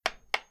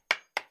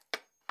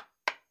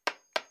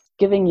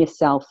giving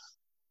yourself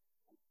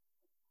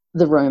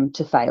the room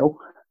to fail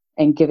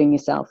and giving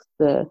yourself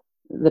the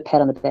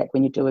pat on the back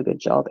when you do a good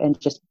job, and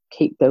just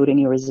keep building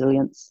your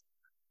resilience.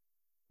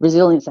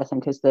 Resilience, I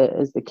think, is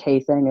the key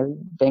thing,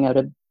 of being able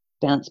to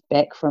bounce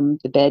back from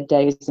the bad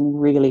days and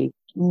really,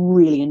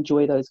 really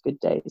enjoy those good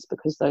days,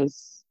 because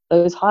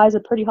those highs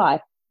are pretty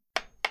high.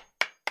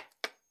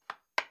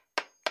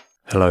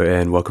 Hello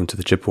and welcome to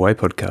the Chip Away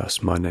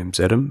podcast. My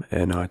name's Adam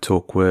and I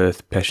talk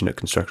with passionate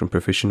construction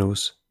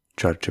professionals,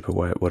 try to chip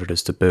away at what it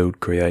is to build,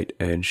 create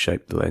and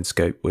shape the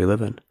landscape we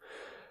live in.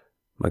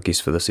 My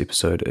guest for this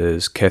episode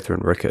is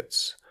Catherine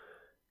Ricketts.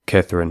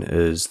 Catherine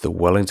is the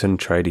Wellington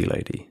tradie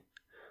lady,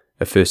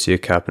 a first-year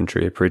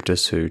carpentry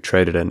apprentice who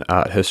traded in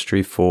art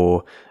history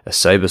for a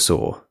sabre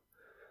saw.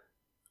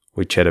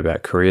 We chat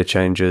about career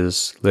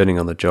changes, learning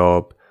on the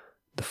job,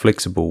 the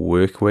flexible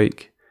work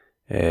week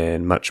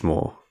and much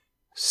more.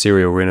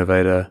 Serial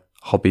renovator,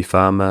 hobby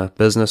farmer,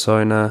 business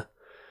owner,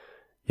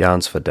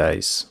 yarns for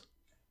days.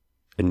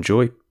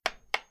 Enjoy.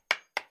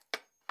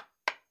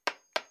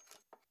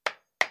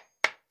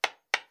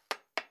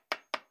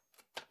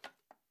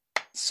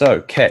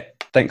 So,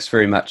 Kat, thanks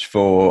very much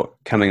for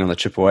coming on the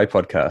Chip Away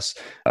podcast.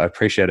 I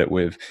appreciate it.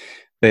 We've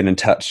been in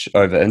touch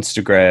over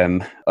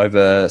Instagram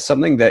over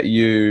something that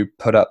you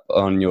put up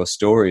on your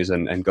stories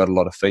and got a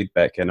lot of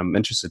feedback, and I'm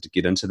interested to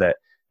get into that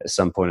at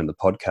some point in the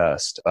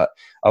podcast. But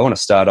I want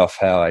to start off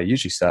how I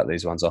usually start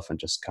these ones off and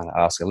just kind of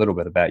ask a little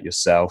bit about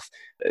yourself,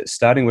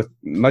 starting with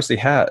mostly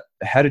how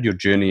did your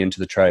journey into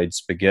the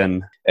trades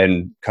begin,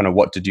 and kind of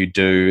what did you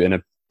do in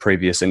a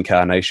previous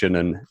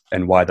incarnation,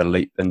 and why the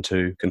leap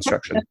into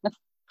construction?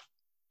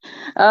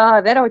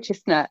 Oh, that old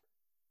chestnut.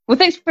 Well,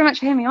 thanks very much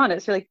for having me on.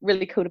 It's really,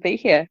 really cool to be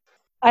here.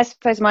 I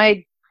suppose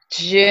my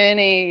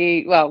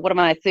journey, well, what am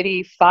I,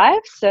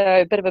 35?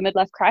 So a bit of a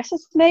midlife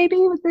crisis maybe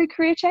with the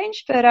career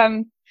change, but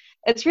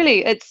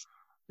it's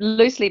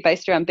loosely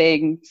based around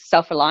being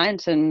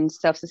self-reliant and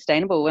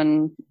self-sustainable,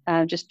 and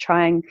just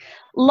trying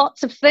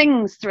lots of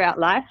things throughout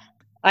life.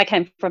 I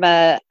came from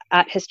a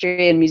art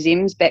history and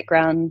museums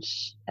background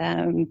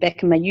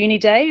back in my uni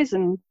days,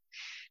 and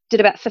did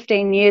about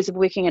 15 years of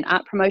working in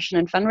art promotion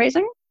and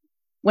fundraising.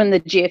 When the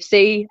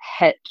GFC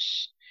hit,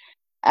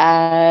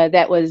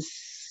 that was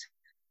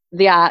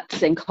the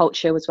arts and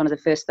culture was one of the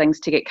first things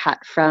to get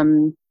cut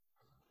from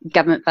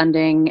government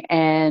funding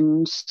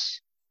and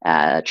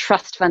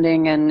trust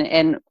funding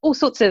and all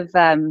sorts of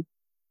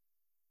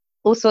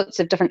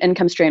different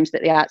income streams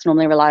that the arts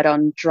normally relied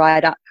on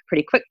dried up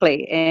pretty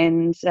quickly.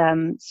 And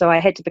so I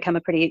had to become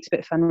a pretty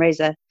expert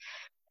fundraiser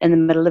in the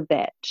middle of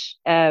that.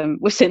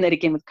 We've seen that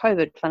again with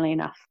COVID, funnily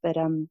enough. But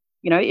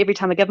every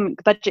time a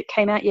government budget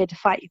came out, you had to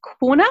fight your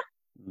corner.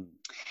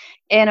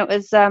 And it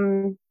was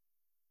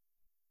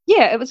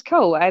it was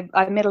cool.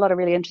 I met a lot of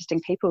really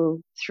interesting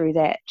people through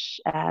that.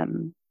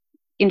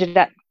 Ended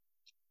up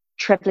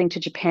traveling to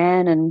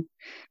Japan and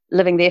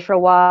living there for a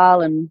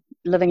while, and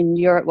living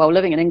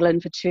in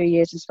England for 2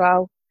 years as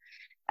well.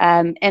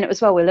 And it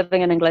was while we were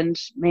living in England,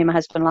 me and my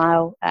husband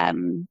Lyle,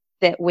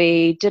 that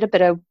we did a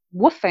bit of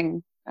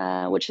woofing,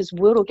 which is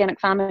World Organic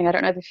Farming. I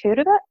don't know if you've heard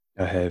of it.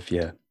 I have,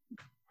 yeah.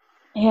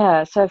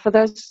 Yeah, so for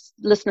those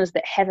listeners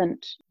that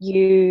haven't,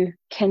 you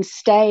can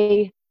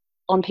stay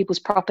on people's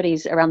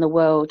properties around the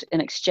world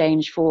in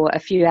exchange for a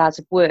few hours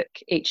of work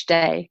each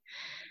day.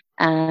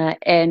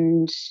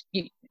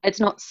 It's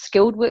not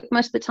skilled work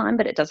most of the time,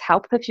 but it does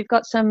help if you've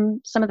got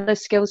some of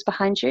those skills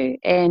behind you,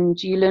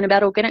 and you learn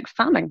about organic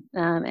farming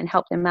and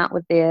help them out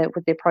with their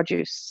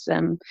produce,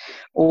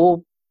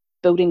 or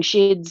building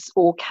sheds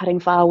or cutting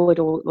firewood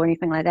or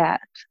anything like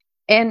that.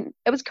 And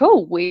it was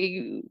cool.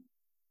 We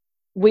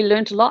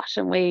learned a lot,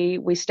 and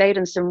we stayed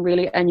in some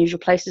really unusual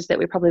places that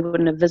we probably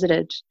wouldn't have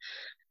visited.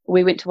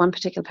 We went to one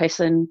particular place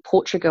in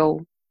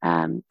Portugal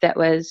that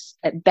was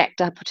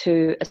backed up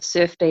to a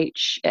surf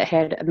beach. It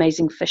had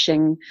amazing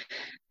fishing.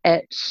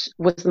 It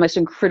was the most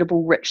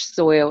incredible rich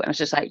soil, and I was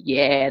just like,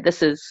 yeah,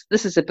 this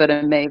is a bit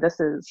of me. This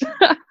is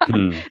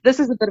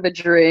this is a bit of a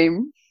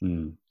dream.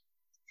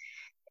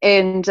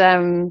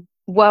 And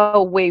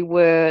while we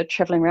were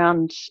traveling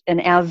around in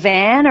our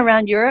van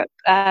around Europe,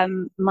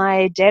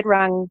 my dad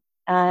rang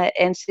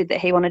and said that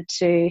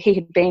he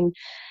had been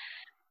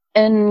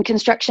in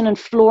construction and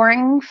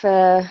flooring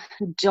for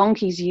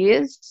donkey's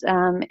years,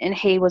 and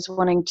he was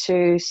wanting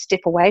to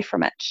step away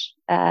from it.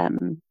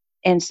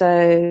 And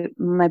so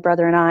my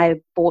brother and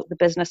I bought the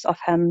business off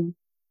him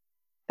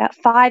about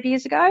 5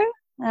 years ago,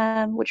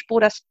 which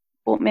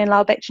brought me and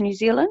Lyle back to New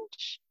Zealand.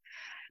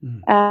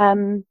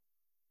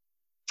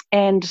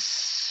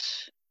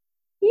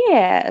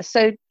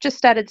 So just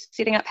started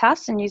setting up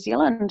house in New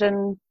Zealand.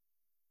 And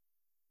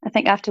I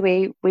think after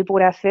we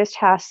bought our first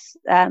house,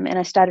 and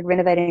I started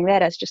renovating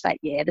that, I was just like,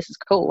 yeah, this is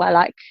cool. I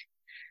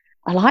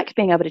like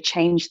being able to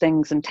change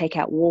things and take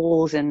out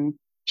walls and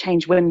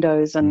change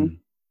windows, and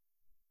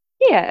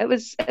it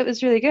was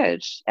really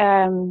good.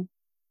 I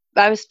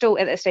was still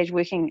at that stage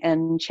working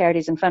in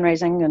charities and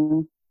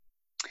fundraising,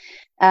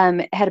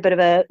 and had a bit of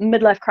a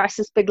midlife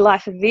crisis, big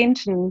life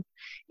event, and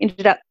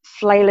ended up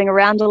flailing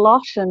around a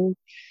lot and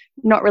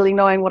not really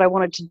knowing what I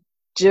wanted to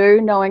do,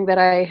 knowing that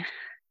I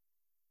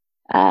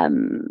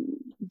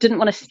didn't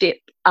want to step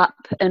up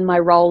in my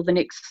role. The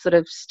next sort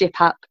of step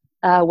up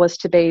was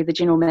to be the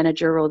general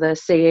manager or the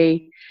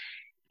CE,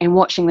 and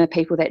watching the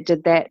people that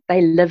did that,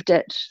 they lived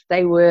it.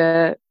 They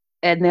were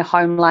in their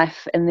home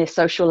life, in their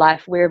social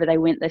life, wherever they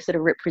went, they sort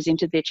of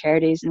represented their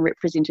charities and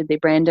represented their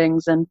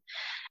brandings, and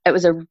it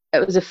was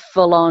a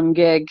full-on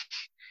gig.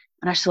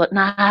 And I just thought,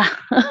 nah,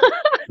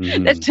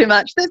 that's too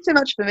much. That's too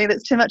much for me.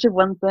 That's too much of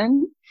one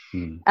thing.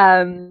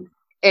 And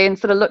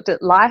sort of looked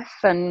at life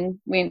and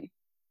went,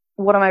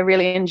 what am I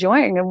really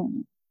enjoying,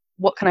 and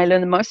what can I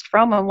learn the most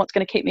from, and what's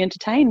going to keep me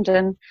entertained?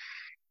 And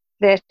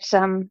that,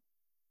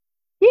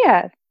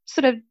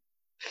 sort of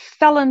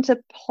fell into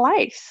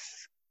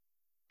place,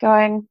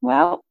 going,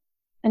 well,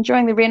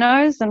 enjoying the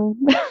renos, and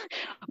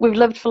we've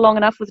lived for long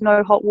enough with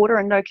no hot water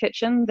and no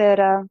kitchen that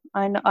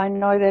I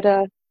know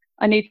that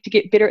I need to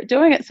get better at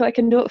doing it so I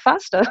can do it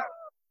faster.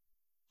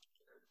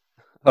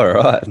 All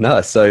right,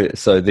 nice.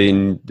 So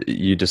then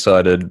you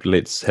decided,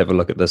 let's have a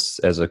look at this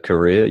as a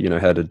career. You know,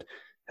 how did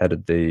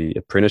the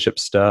apprenticeship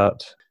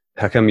start?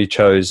 How come you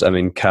chose,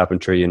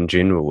 carpentry in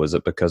general? Was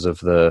it because of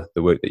the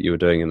work that you were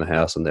doing in the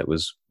house, and that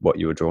was what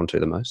you were drawn to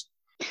the most?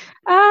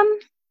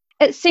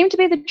 It seemed to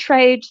be the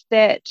trade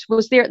that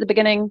was there at the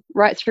beginning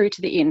right through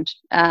to the end.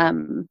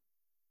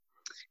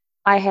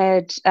 I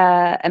had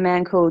a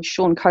man called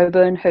Sean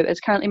Coburn, who is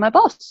currently my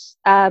boss,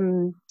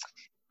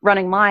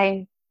 running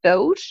my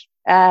build,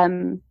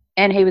 and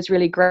he was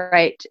really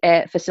great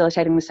at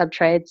facilitating the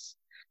sub-trades.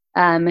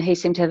 He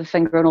seemed to have a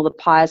finger on all the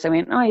pies. I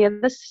went, oh yeah,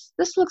 this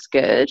looks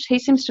good. He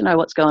seems to know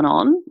what's going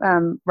on,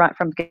 right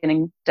from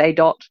beginning day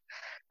dot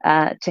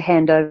to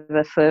hand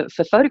over for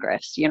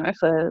photographs,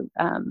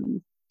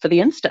 for the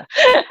Insta.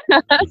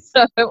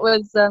 So it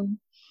was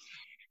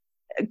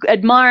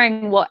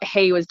admiring what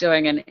he was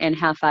doing and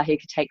how far he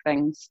could take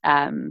things.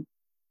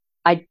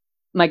 My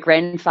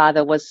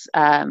grandfather was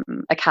a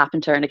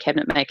carpenter and a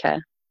cabinet maker,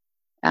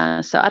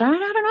 so I don't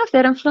know if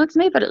that influenced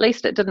me, but at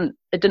least it didn't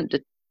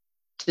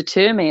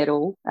deter me at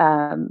all.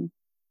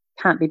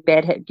 Can't be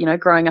bad,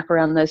 growing up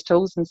around those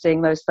tools and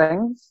seeing those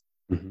things.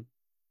 Mm-hmm.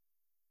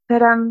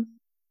 But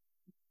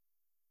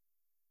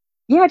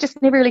I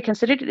just never really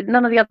considered it.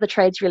 None of the other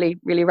trades really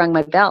rung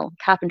my bell.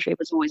 Carpentry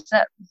was always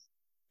it.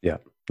 Yeah,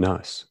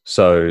 nice.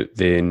 So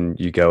then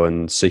you go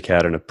and seek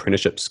out an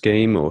apprenticeship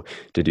scheme, or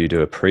did you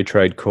do a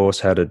pre-trade course?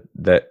 How did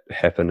that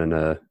happen in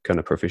a kind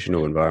of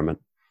professional environment?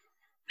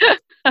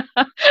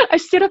 I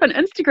set up an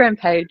Instagram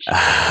page.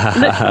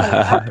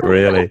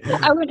 Really?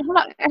 I went,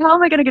 how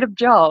am I going to get a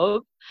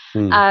job?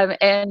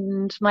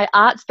 And my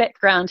arts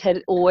background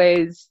had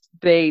always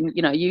been,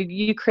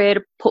 you create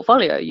a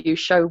portfolio, you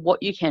show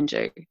what you can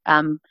do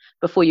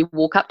before you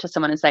walk up to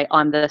someone and say,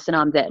 I'm this and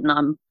I'm that and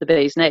I'm the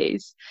bee's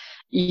knees.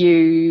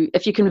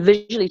 If you can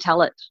visually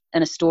tell it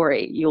in a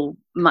story, you're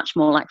much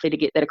more likely to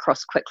get that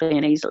across quickly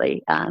and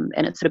easily, and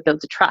it sort of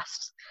builds a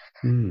trust.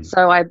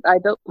 So I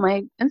built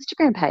my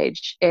Instagram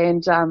page,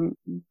 and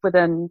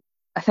within,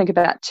 I think,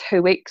 about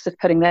 2 weeks of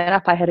putting that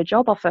up, I had a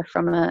job offer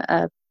from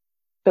a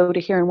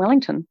builder here in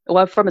Wellington.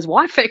 Well, from his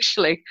wife,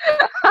 actually.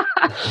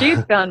 She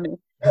found me.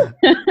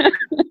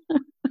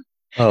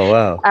 Oh,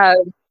 wow.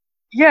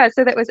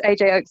 So that was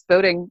AJ Oaks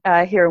Building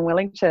here in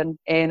Wellington,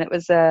 and it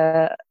was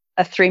a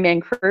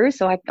 3-man crew,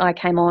 so I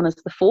came on as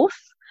the fourth.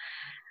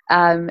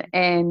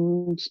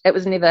 And it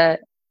was never,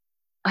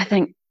 I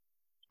think,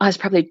 I was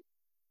probably,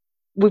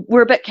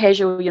 we're a bit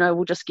casual,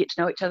 we'll just get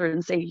to know each other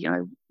and see,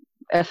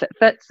 if it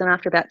fits. And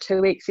after about 2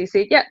 weeks, he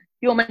said, yep,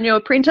 you're my new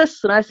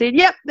apprentice. And I said,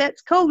 yep,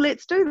 that's cool,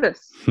 let's do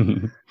this.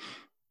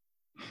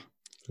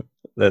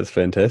 That's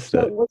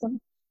fantastic. So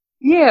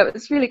it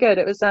was really good.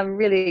 It was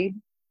really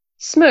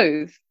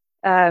smooth.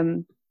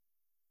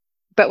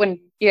 But when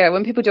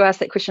people do ask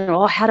that question,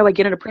 oh, how do I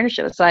get an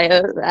apprenticeship? I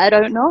say, I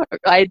don't know.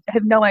 I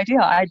have no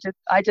idea. I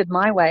did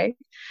my way.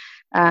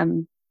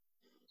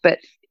 But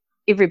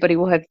everybody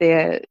will have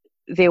their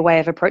way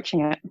of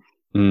approaching it.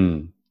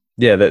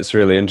 Yeah, that's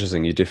really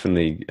interesting. You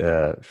definitely,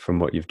 from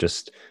what you've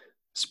just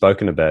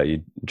spoken about,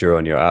 you drew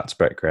on your arts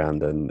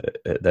background, and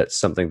that's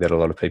something that a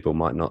lot of people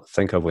might not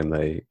think of when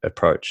they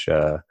approach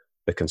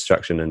the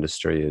construction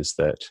industry, is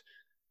that,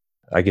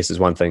 I guess, is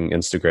one thing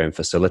Instagram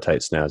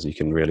facilitates now, is you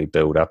can really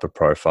build up a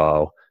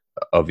profile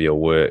of your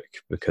work,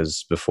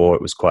 because before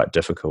it was quite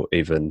difficult.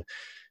 Even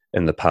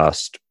in the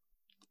past,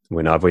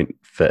 when I went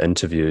for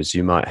interviews,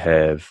 you might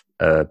have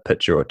a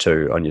picture or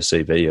two on your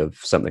CV of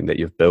something that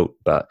you've built,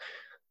 but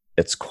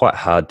it's quite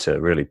hard to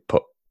really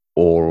put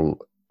all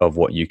of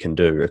what you can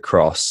do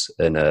across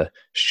in a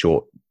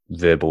short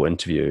verbal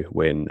interview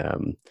when,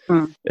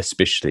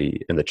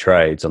 especially in the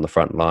trades on the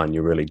front line,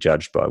 you're really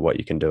judged by what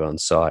you can do on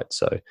site.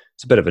 So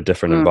it's a bit of a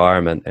different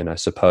environment. And I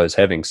suppose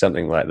having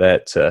something like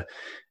that to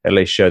at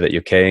least show that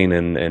you're keen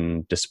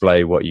and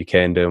display what you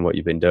can do and what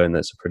you've been doing,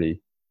 that's a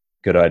pretty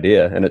good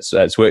idea. And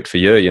it's worked for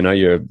you.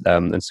 Your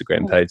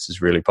Instagram page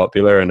is really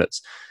popular, and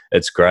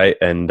it's great.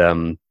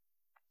 And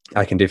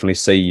I can definitely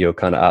see your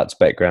kind of arts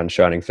background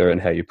shining through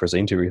and how you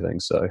present everything.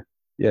 So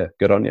yeah,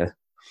 good on you.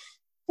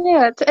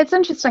 Yeah, it's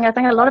interesting. I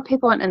think a lot of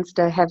people on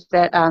Insta have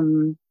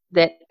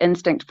that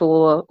instinct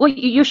for, well,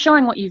 you're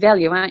showing what you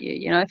value, aren't you?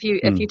 You know, if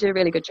you Mm. do a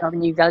really good job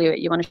and you value it,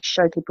 you want to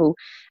show people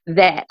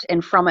that,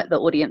 and from it, the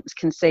audience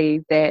can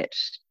see that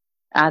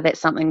that's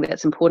something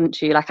that's important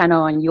to you. Like I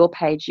know on your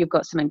page, you've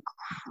got some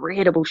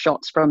incredible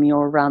shots from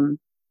your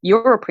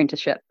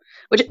apprenticeship.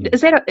 Which Mm.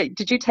 is that?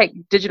 Did you take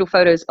digital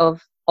photos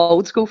of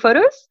old school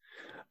photos?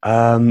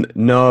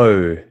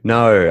 No,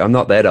 I'm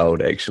not that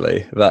old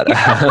actually, but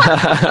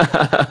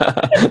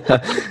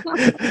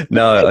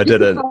no, I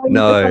didn't. The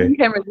No, phone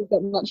cameras have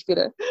got much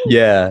better.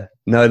 yeah,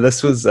 no,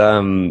 this was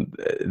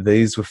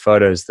these were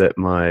photos that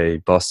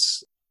my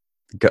boss,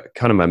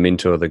 kind of my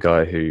mentor, the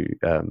guy who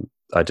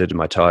I did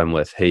my time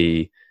with,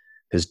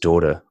 his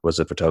daughter was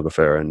a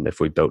photographer, and if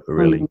we built a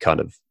really Mm. kind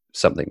of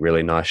something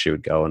really nice, she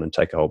would go on and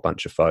take a whole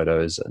bunch of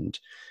photos, and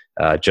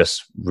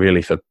just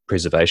really for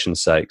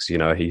preservation's sakes,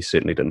 he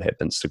certainly didn't have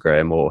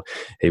Instagram, or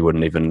he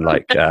wouldn't even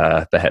like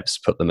perhaps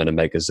put them in a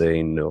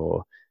magazine,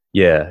 or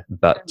yeah,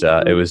 but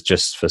it was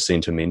just for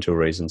sentimental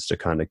reasons to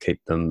kind of keep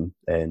them,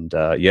 and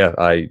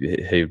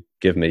he'd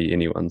give me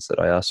any ones that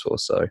I asked for.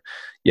 So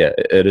yeah,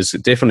 it is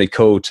definitely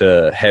cool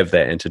to have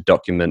that and to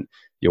document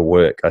your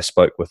work. I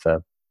spoke with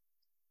a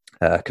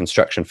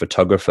construction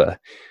photographer,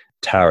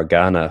 Tara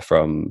Garner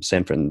from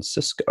San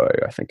Francisco,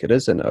 I think it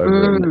is, and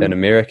over in Mm.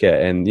 America.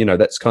 And,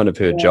 that's kind of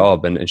her Yeah.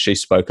 job. And she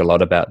spoke a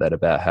lot about that,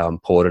 about how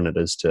important it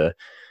is to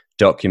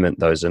document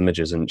those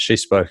images. And she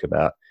spoke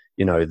about,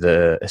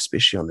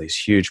 especially on these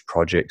huge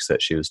projects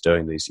that she was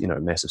doing, these,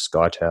 massive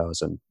sky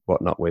towers and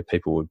whatnot, where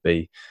people would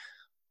be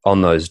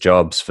on those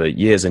jobs for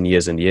years and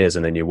years and years,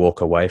 and then you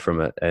walk away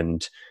from it.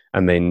 And I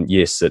mean,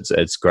 yes,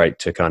 it's great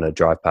to kind of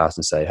drive past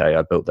and say, hey,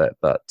 I built that,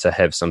 but to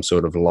have some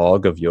sort of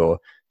log of your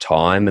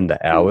time and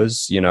the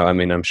hours, I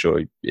mean, I'm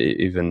sure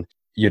even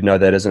you'd know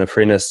that as an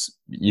apprentice,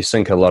 you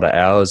sink a lot of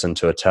hours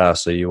into a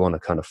task, so you want to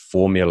kind of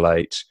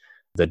formulate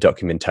the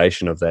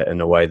documentation of that in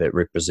a way that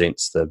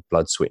represents the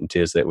blood, sweat and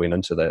tears that went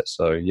into that.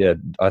 So yeah,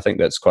 I think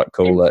that's quite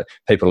cool that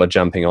people are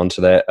jumping onto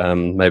that.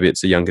 Maybe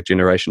it's a younger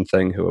generation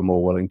thing who are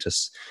more willing to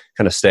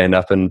kind of stand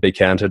up and be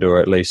counted, or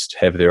at least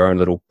have their own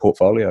little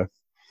portfolio.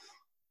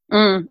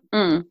 And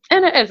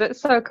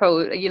it's so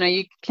cool. You know,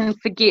 you can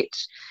forget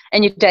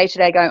in your day to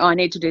day going, oh, I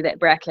need to do that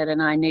bracket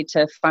and I need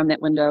to foam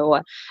that window,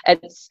 or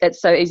it's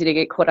so easy to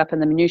get caught up in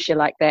the minutiae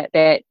like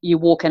that you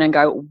walk in and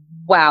go,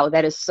 wow,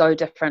 that is so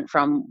different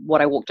from what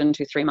I walked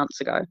into 3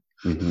 months ago.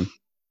 Mm-hmm.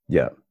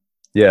 Yeah.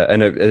 Yeah,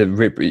 and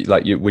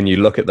when you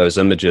look at those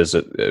images,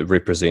 it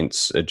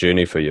represents a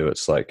journey for you.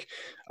 It's like,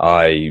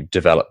 I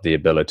developed the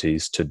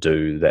abilities to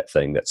do that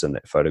thing that's in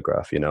that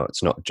photograph.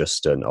 It's not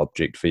just an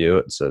object for you;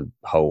 it's a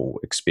whole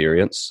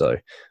experience. So,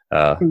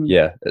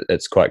 yeah,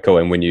 it's quite cool.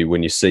 And when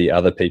you see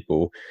other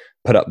people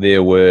put up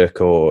their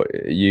work, or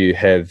you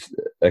have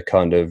a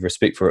kind of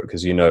respect for it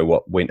because you know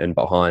what went in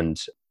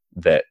behind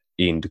that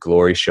end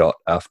glory shot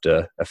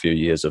after a few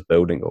years of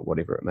building, or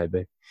whatever it may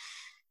be.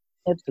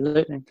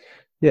 Absolutely.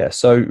 Yeah,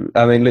 so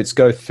I mean, let's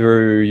go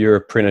through your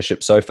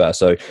apprenticeship so far.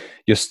 So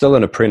you're still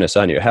an apprentice,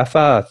 aren't you? How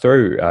far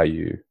through are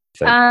you?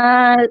 So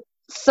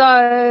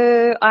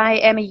I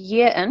am a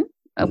year in,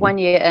 Mm-hmm. 1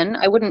 year in.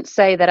 I wouldn't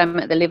say that I'm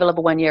at the level of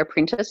a 1 year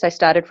apprentice. I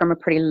started from a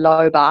pretty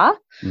low bar,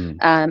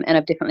 and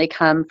I've definitely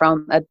come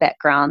from a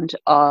background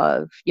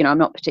of, I'm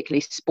not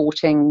particularly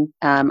sporting.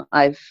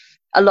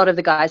 A lot of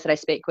the guys that I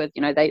speak with,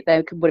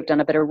 they would have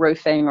done a bit of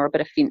roofing or a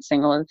bit of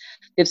fencing, or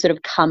they've sort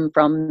of come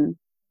from,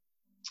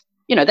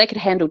 they could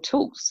handle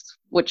tools,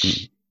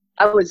 which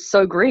I was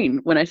so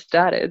green when I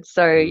started.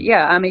 So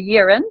yeah, I'm a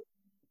year in,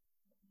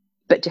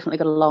 but definitely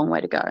got a long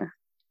way to go.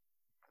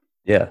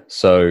 Yeah.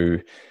 So,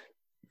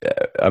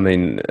 I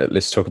mean,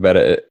 let's talk about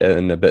it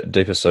in a bit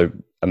deeper. So,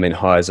 I mean,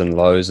 highs and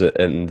lows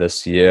in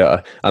this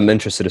year. I'm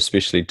interested,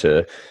 especially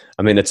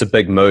I mean, it's a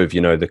big move,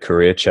 the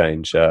career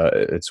change.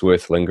 It's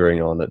worth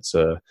lingering on.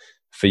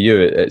 For you,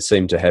 it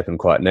seemed to happen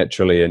quite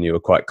naturally, and you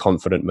were quite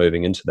confident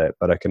moving into that.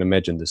 But I can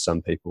imagine there's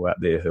some people out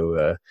there who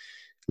are,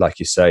 like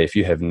you say, if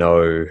you have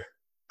no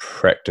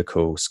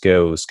practical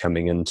skills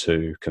coming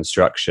into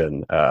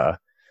construction,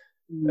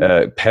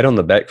 pat on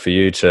the back for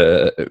you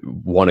to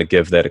want to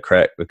give that a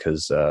crack,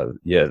 because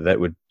that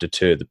would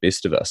deter the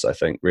best of us, I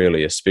think,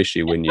 really,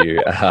 especially when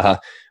you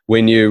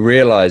when you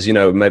realize,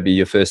 maybe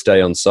your first day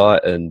on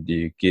site and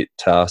you get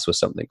tasked with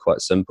something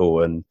quite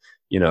simple, and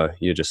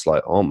you're just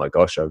like, oh my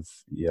gosh, I've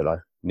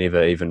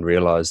never even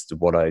realized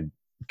what I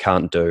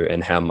can't do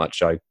and how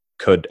much I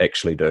could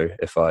actually do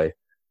if I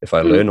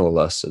learn all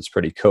this. It's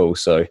pretty cool.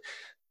 So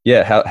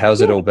yeah,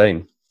 how's it all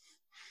been?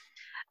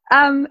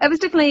 It was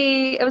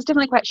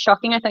definitely quite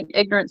shocking. I think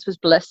ignorance was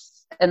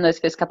bliss in those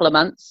first couple of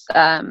months.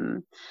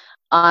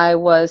 I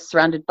was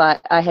surrounded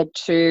I had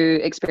 2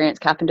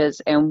 experienced carpenters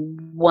and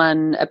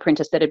 1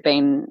 apprentice that had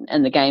been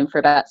in the game for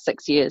about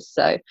 6 years.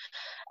 So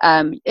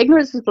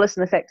ignorance was bliss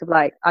in the fact of,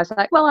 like, I was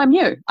like, well, I'm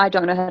new. I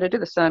don't know how to do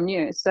this, so I'm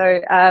new. So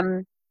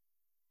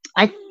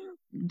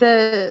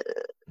the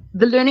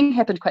learning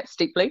happened quite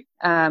steeply.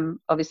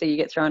 Obviously, you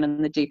get thrown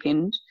in the deep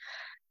end.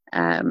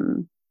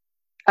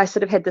 I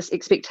sort of had this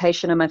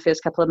expectation in my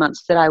first couple of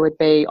months that I would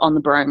be on the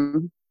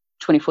broom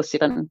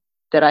 24/7,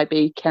 that I'd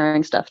be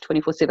carrying stuff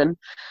 24/7.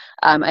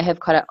 I have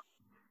quite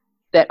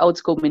that old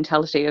school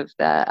mentality of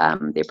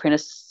the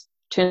apprentice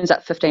turns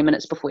up 15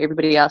 minutes before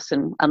everybody else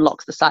and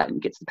unlocks the site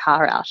and gets the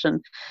power out.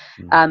 And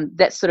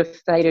that's sort of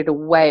faded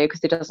away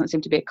because there doesn't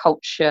seem to be a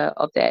culture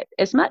of that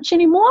as much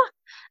anymore.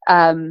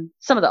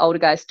 Some of the older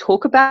guys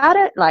talk about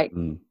it, like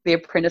the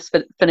apprentice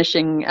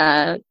finishing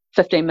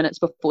 15 minutes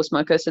before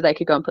smoko so they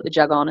could go and put the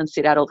jug on and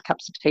set out all the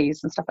cups of teas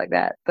and stuff like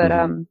that. But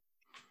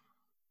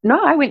no,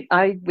 I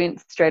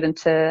went straight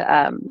into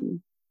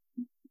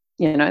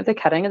the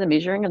cutting and the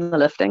measuring and the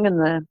lifting and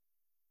the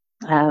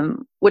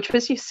which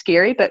was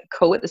scary but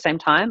cool at the same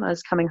time. I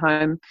was coming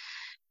home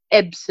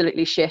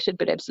absolutely shattered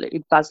but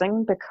absolutely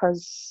buzzing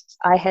because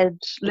I had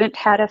learnt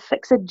how to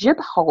fix a jib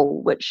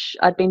hole, which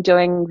I'd been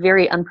doing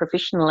very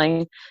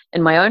unprofessionally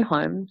in my own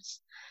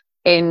homes,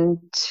 and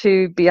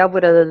to be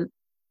able to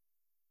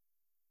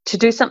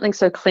do something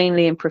so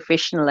cleanly and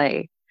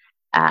professionally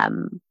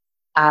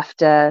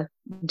after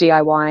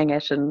DIYing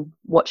it and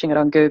watching it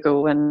on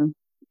Google, and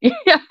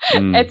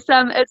it's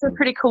a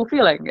pretty cool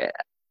feeling.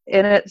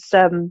 And it's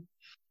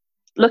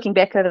looking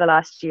back over the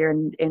last year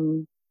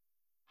and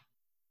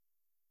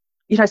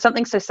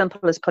something so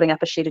simple as putting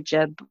up a sheeted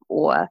jib,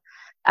 or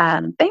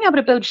being able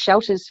to build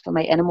shelters for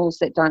my animals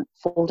that don't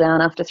fall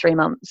down after 3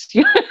 months.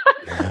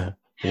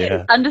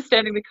 Yeah.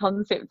 Understanding the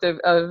concept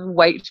of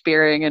weight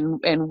bearing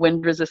and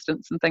wind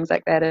resistance and things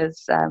like that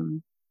is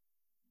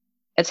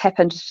it's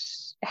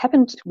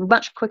happened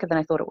much quicker than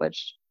I thought it would.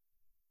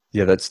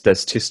 Yeah, that's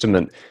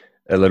testament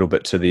a little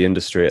bit to the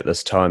industry at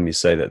this time. You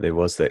say that there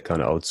was that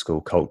kind of old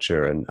school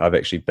culture, and I've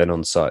actually been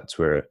on sites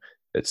where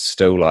it's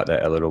still like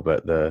that a little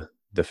bit. The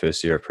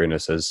first year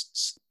apprentice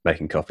is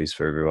making coffees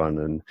for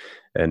everyone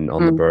and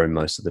on the broom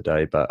most of the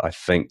day. But I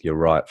think you're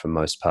right, for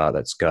most part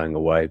that's going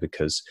away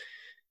because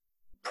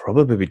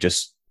probably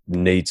just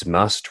needs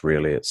must,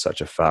 really. It's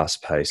such a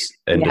fast paced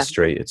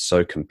industry. It's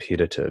so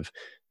competitive.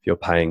 If you're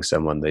paying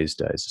someone these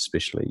days,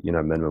 especially,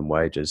 minimum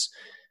wages,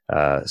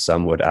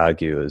 some would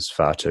argue is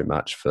far too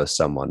much for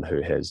someone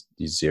who has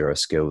zero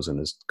skills and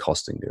is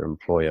costing their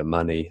employer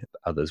money.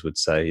 Others would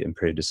say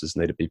apprentices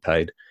need to be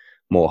paid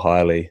more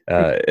highly.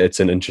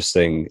 It's an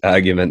interesting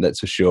argument, that's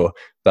for sure.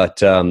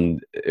 But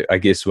I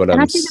guess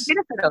I see the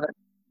benefit of it.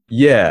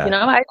 Yeah.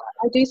 I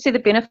do see the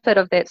benefit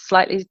of that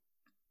slightly,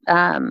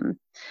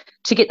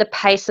 to get the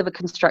pace of a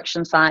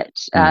construction site,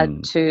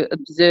 to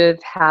observe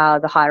how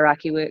the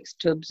hierarchy works,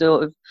 to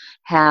observe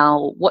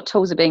what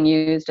tools are being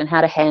used and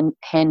how to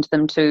hand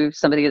them to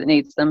somebody that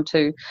needs them.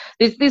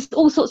 There's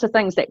all sorts of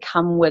things that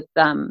come with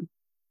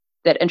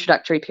that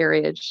introductory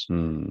period,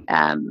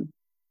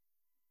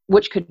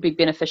 which could be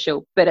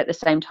beneficial, but at the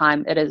same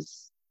time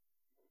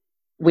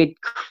we're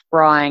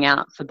crying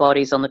out for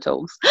bodies on the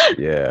tools.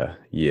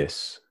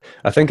 Yes.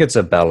 I think it's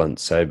a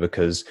balance,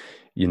 because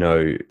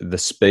the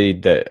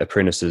speed that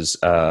apprentices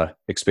are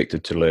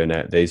expected to learn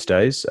at these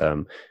days,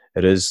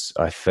 it is,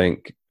 I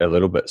think, a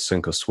little bit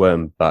sink or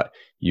swim, but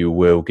you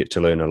will get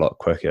to learn a lot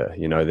quicker.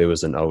 There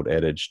was an old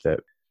adage that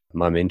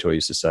my mentor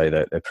used to say,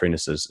 that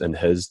apprentices in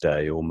his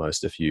day,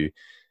 almost, if you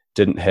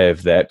didn't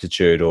have the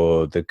aptitude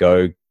or the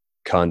go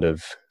kind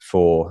of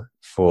for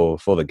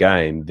the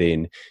game,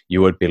 then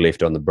you would be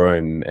left on the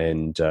broom.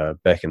 And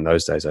back in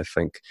those days, I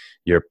think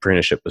your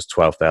apprenticeship was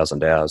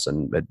 12,000 hours,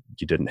 and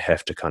you didn't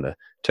have to kind of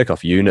tick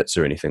off units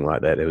or anything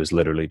like that. It was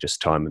literally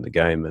just time in the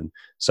game. And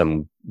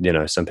some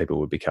people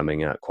would be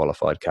coming out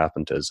qualified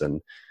carpenters,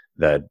 and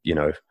they'd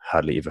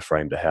hardly ever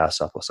framed a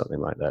house up or something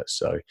like that.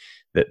 So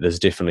there's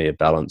definitely a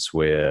balance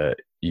where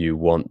you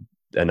want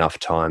enough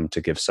time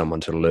to give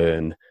someone to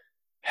learn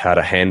how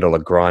to handle a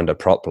grinder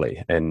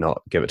properly, and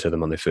not give it to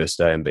them on their first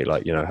day and be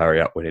like,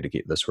 hurry up, we need to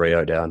get this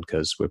Rio down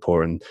because we're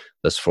pouring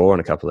this floor in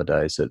a couple of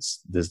days.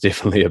 There's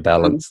definitely a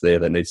balance there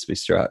that needs to be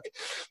struck.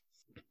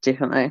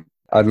 Definitely.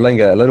 I'd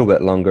linger a little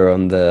bit longer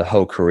on the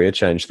whole career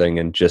change thing,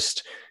 and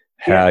just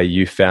how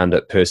you found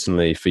it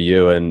personally for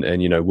you, and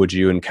would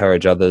you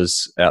encourage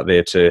others out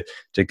there to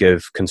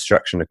give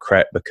construction a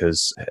crack?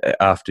 Because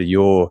after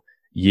your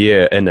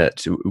year in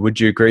it, would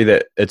you agree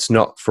that it's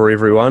not for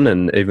everyone?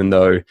 And even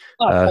though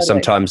totally.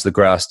 Sometimes the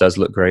grass does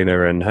look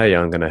greener, and hey,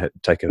 I'm going to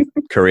take a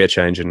career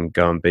change and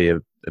go and be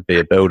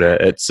a builder,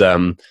 it's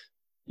from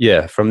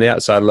the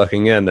outside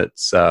looking in,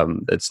 it's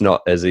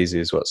not as easy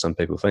as what some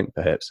people think,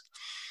 perhaps.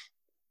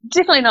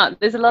 Definitely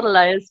not. There's a lot of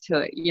layers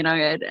to it.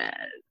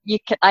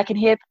 I can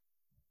hear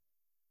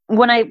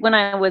when I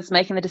was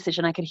making the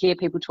decision, I could hear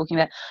people talking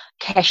about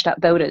cashed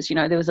up builders.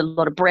 There was a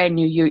lot of brand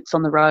new utes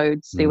on the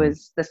roads. There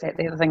was this, that,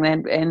 the other thing,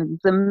 and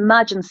the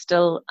margins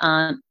still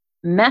aren't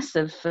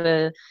massive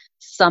for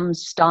some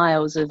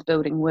styles of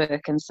building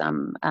work and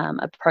some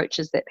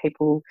approaches that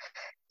people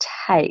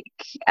take.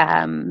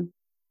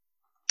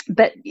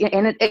 But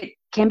it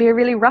can be a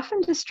really rough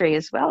industry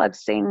as well. I've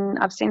seen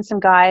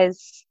some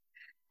guys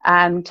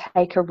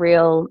take a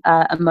real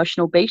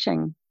emotional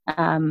beating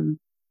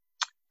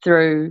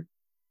through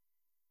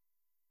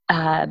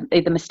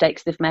either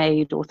mistakes they've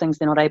made or things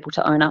they're not able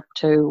to own up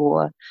to,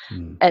 or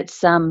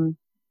it's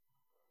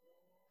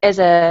as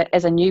a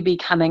newbie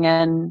coming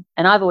in,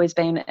 and I've always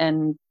been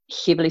in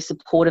heavily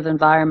supportive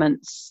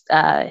environments,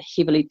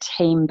 heavily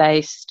team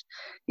based.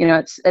 You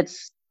know,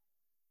 it's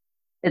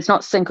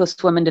not sink or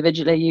swim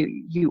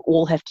individually. You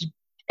all have to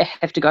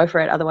go for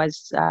it,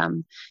 otherwise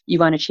you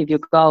won't achieve your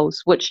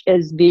goals, which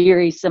is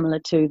very similar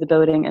to the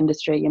building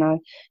industry. You know,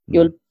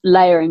 you're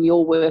layering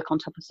your work on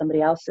top of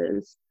somebody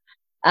else's,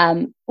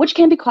 which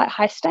can be quite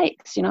high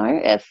stakes. You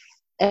know,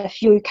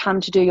 if you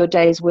come to do your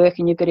day's work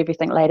and you've got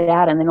everything laid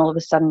out, and then all of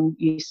a sudden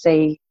you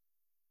see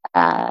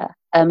a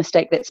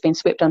mistake that's been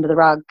swept under the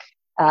rug,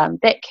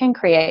 that can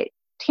create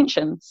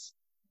tensions.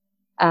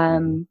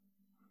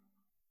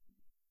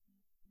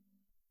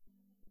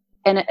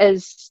 And it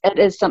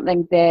is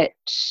something that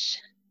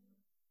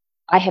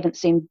I haven't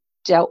seen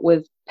dealt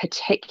with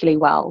particularly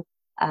well.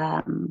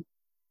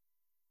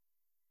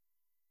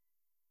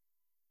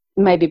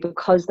 Maybe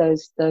because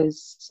those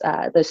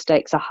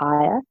stakes are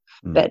higher,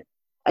 but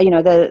you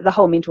know, the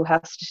whole mental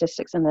health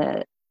statistics in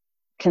the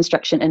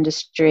construction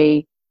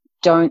industry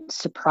don't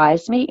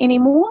surprise me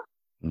anymore.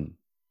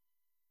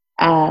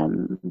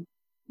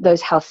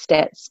 Those health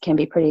stats can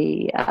be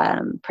pretty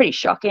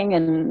shocking,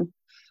 and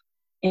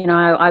you know,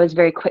 I was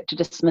very quick to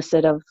dismiss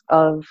it of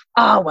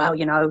oh well,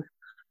 you know,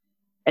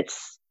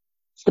 it's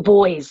the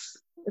boys.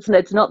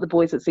 It's not the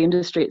boys, it's the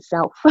industry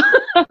itself.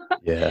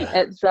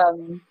 Yeah.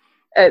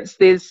 It's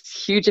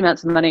there's huge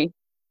amounts of money.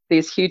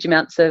 There's huge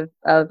amounts of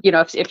you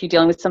know, if you're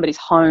dealing with somebody's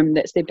home,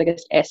 that's their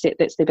biggest asset,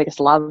 that's their biggest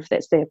love,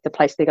 that's the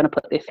place they're going to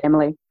put their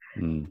family.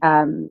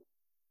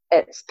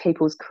 It's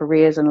people's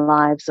careers and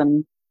lives,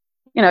 and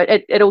you know,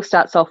 it all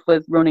starts off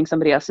with ruining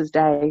somebody else's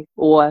day,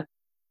 or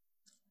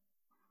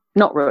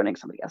not ruining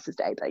somebody else's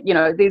day, but you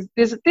know,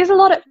 there's a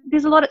lot at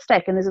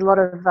stake, and there's a lot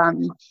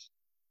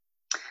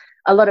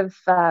of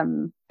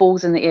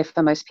balls in the air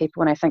for most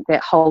people. And I think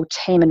that whole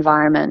team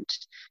environment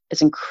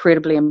is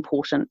incredibly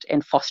important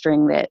in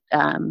fostering that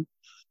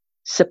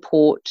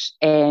support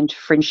and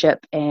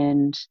friendship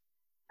and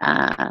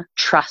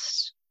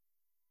trust.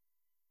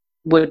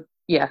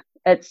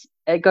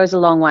 It goes a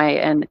long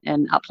way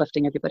in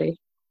uplifting everybody.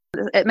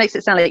 It makes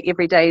it sound like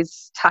every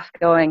day's tough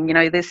going. You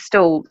know, there's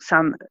still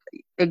some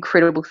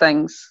incredible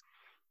things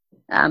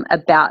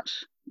about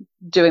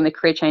doing the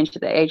career change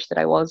at the age that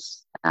I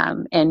was,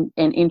 and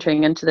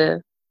entering into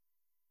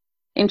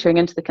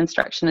the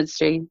construction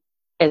industry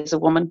as a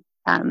woman.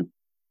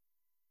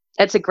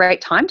 It's a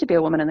great time to be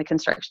a woman in the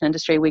construction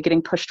industry. We're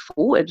getting pushed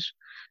forward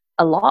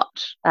a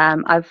lot.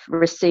 I've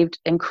received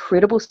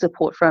incredible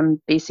support from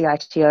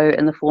BCITO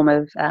in the form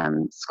of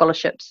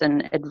scholarships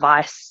and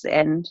advice,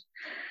 and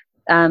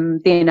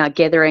then are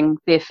gathering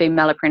their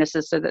female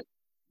apprentices so that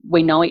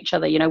we know each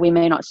other. You know, we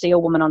may not see a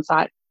woman on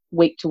site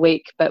week to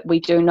week, but we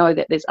do know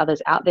that there's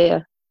others out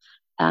there,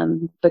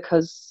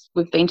 because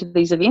we've been to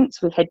these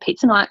events, we've had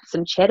pizza nights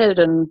and chatted,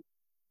 and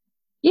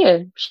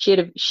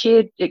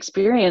shared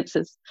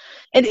experiences.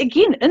 And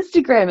again,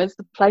 Instagram is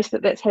the place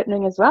that's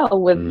happening as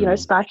well, with you know,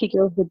 Sparky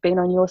Girl who'd been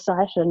on your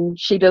site, and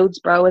She Builds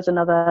Bro is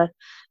another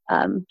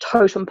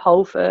totem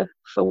pole for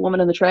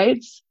women in the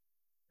trades.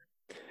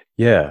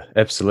 Yeah,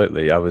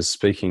 absolutely. I was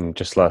speaking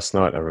just last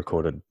night. I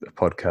recorded a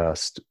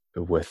podcast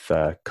with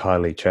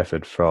Kylie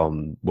Trafford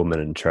from Women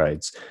in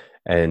Trades,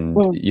 and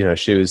you know,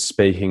 she was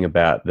speaking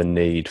about the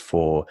need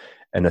for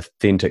an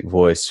authentic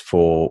voice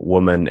for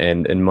women,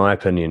 and in my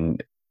opinion,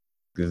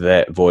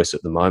 that voice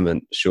at the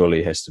moment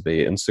surely has to be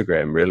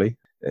Instagram. Really,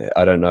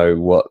 I don't know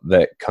what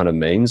that kind of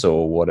means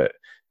or what it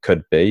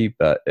could be,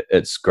 but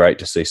it's great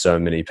to see so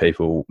many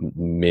people,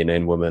 men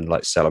and women,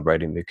 like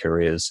celebrating their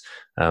careers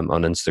on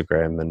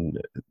Instagram,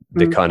 and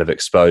the kind of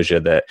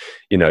exposure that,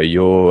 you know,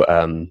 you're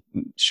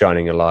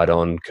shining a light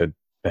on could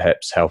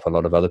perhaps help a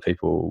lot of other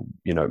people,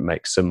 you know,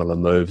 make similar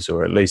moves,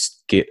 or at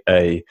least get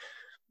a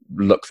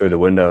look through the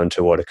window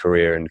into what a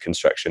career in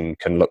construction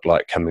can look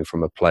like, coming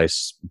from a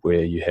place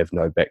where you have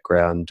no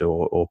background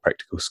or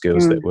practical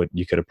skills that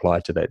you could apply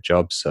to that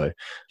job. So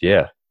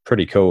yeah,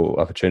 pretty cool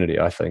opportunity,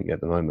 I think,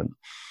 at the moment.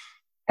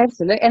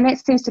 Absolutely. And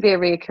that seems to be a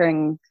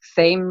reoccurring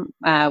theme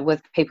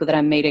with people that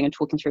I'm meeting and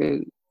talking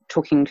to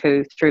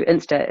through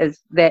Insta, is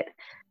that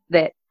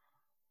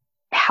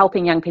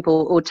helping young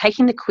people, or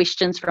taking the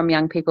questions from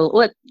young people,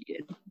 or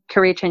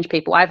career change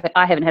people. I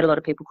haven't had a lot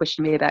of people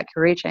question me about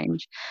career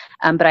change,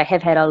 but I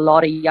have had a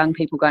lot of young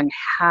people going,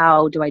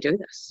 how do I do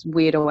this?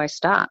 Where do I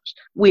start?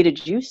 Where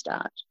did you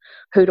start?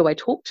 Who do I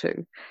talk to?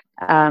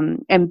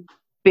 And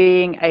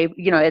being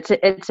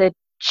it's a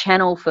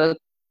channel for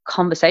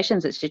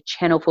conversations. It's a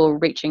channel for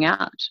reaching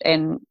out,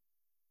 and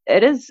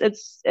it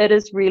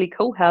is really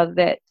cool how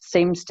that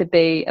seems to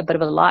be a bit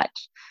of a light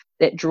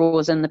that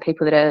draws in the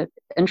people that are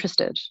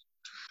interested.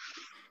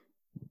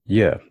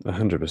 Yeah,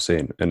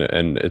 100%.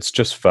 And it's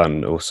just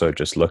fun also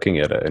just looking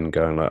at it and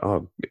going like,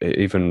 oh,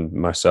 even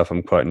myself,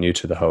 I'm quite new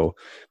to the whole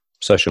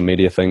social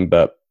media thing,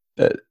 but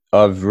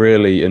I've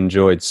really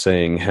enjoyed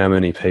seeing how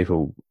many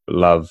people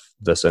love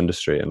this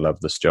industry and love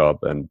this job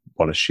and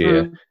want to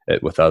share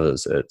it with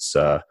others. It's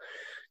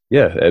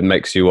yeah, it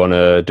makes you want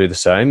to do the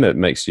same. It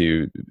makes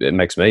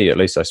me, at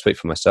least I speak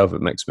for myself,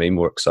 it makes me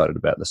more excited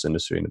about this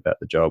industry and about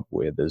the job,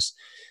 where there's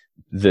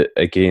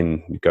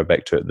again, you go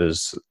back to it,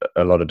 there's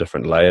a lot of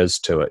different layers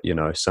to it.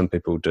 Some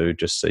people do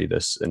just see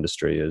this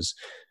industry as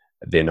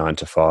their 9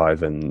 to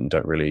 5 and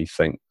don't really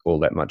think all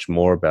that much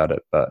more about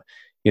it. But,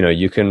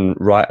 you can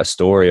write a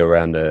story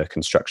around a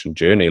construction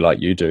journey like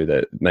you do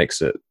that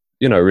makes it,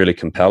 really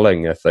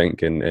compelling, I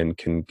think, and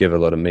can give a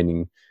lot of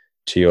meaning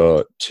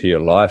to your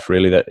life,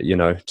 really, that,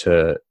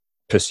 to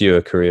pursue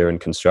a career in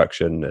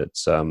construction.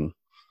 It's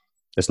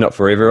not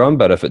for everyone,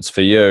 but if it's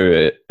for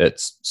you,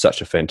 it's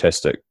such a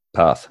fantastic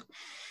path.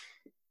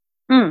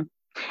 And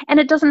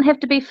it doesn't have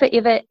to be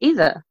forever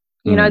either.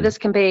 This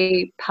can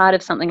be part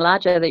of something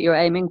larger that you're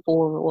aiming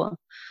for,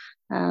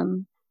 or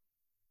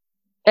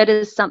it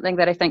is something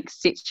that I think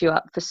sets you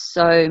up for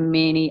so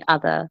many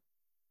other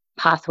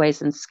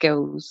pathways and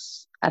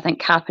skills. I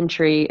think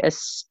carpentry,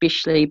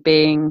 especially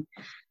being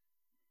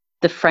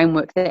the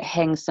framework that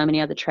hangs so many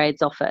other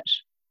trades off it,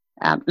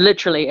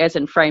 literally as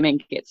in framing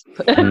gets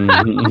as,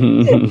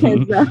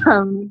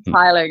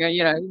 tiling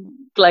and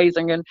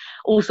glazing and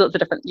all sorts of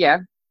different,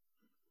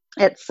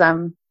 it's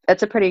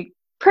a pretty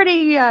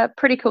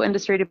cool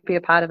industry to be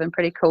a part of, and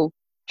pretty cool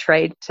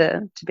trade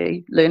to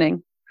be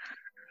learning.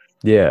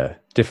 Yeah,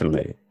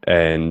 definitely.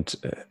 And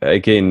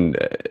again,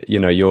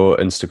 your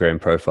Instagram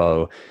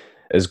profile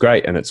is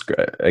great, and it's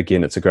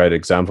a great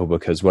example,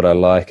 because what I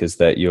like is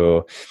that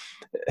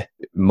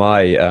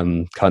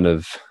my kind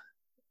of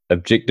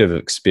objective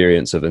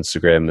experience of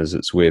Instagram is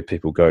it's where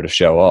people go to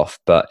show off,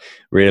 but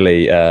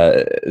really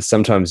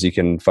sometimes you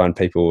can find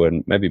people,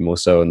 and maybe more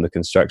so in the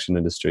construction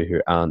industry,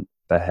 who aren't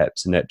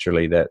perhaps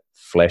naturally that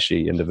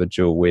flashy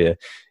individual, where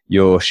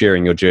you're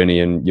sharing your journey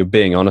and you're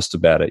being honest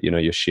about it.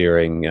 You're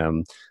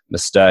sharing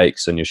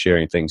mistakes, and you're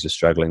sharing things you're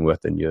struggling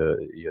with, and your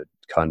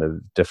kind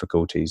of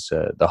difficulties,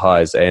 the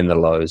highs and the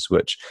lows,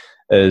 which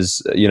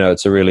is,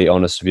 it's a really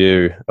honest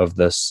view of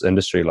this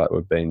industry, like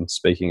we've been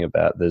speaking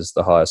about. There's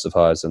the highest of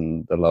highs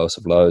and the lowest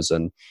of lows,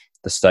 and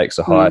the stakes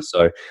are high.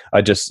 So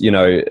I just,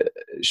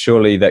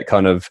 surely that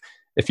kind of,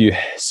 if you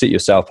set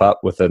yourself up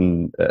with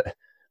an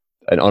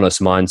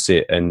honest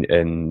mindset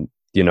and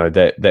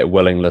that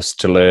willingness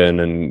to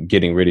learn and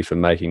getting ready for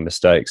making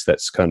mistakes,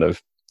 that's kind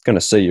of going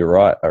to see you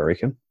right, I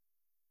reckon.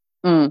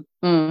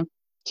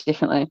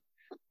 Definitely.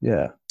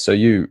 Yeah. So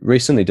you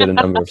recently did a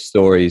number of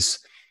stories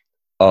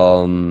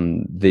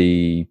on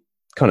the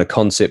kind of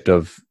concept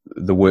of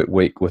the work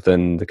week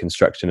within the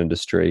construction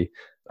industry.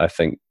 I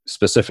think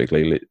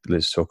specifically,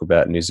 let's talk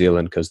about New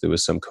Zealand, because there were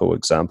some cool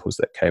examples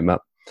that came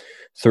up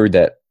through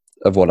that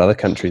of what other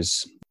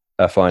countries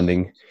are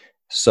finding.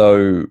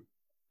 So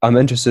I'm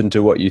interested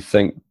into what you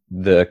think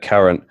the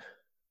current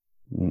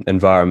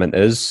environment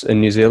is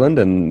in New Zealand,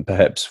 and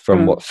perhaps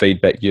from what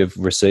feedback you've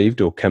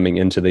received or coming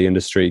into the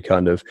industry,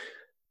 kind of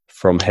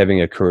from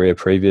having a career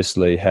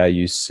previously, how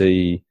you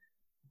see,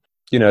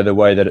 the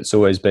way that it's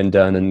always been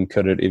done, and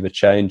could it ever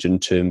change in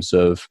terms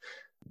of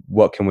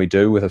what can we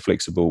do with a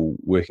flexible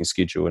working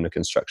schedule in a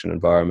construction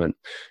environment?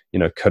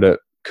 Could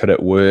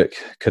it work?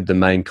 Could the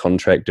main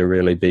contractor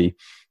really be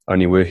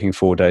only working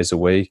 4 days a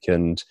week?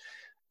 And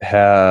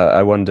how,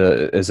 I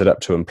wonder, is it up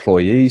to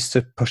employees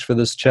to push for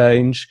this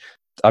change?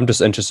 I'm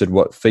just interested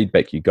what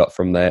feedback you got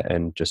from that,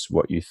 and just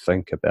what you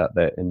think about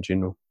that in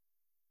general.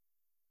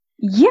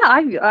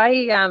 Yeah,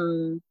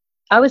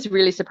 I was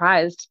really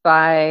surprised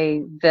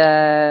by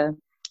the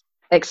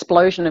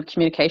explosion of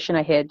communication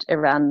I had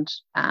around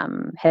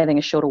having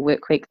a shorter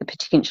work week, the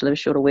potential of a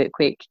shorter work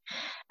week.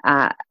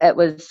 It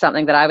was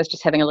something that I was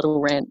just having a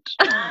little rant,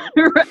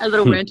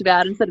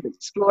 about, and sort of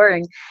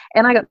exploring.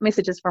 And I got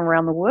messages from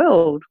around the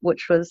world,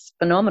 which was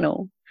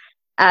phenomenal.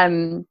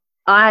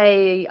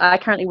 I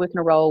currently work in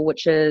a role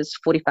which is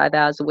 45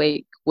 hours a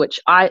week, which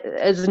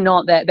is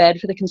not that bad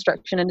for the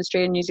construction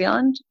industry in New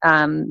Zealand.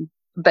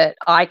 But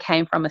I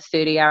came from a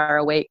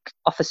 30-hour-a-week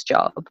office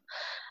job.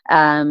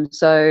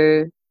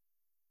 So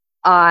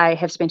I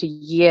have spent a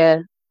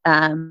year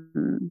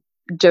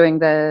doing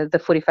the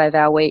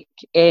 45-hour week,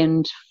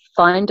 and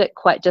find it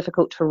quite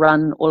difficult to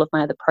run all of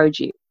my other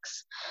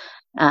projects.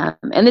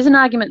 And there's an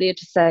argument there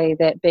to say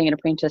that being an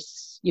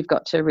apprentice, you've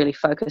got to really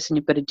focus and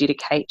you've got to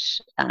dedicate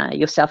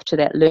yourself to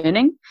that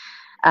learning.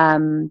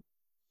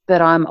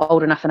 But I'm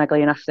old enough and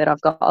ugly enough that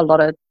I've got a lot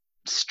of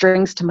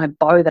strings to my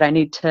bow that I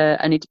need to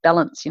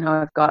balance.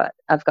 I've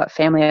got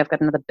family, I've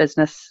got another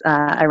business.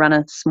 I run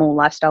a small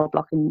lifestyle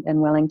block in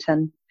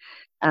Wellington.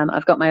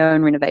 I've got my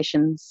own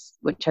renovations,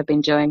 which I've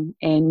been doing,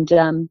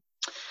 and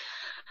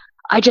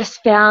I just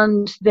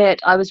found that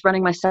I was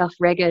running myself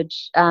ragged.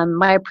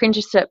 My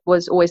apprenticeship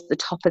was always the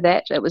top of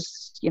that. It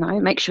was,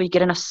 make sure you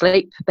get enough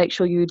sleep, make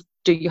sure you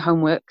do your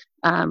homework.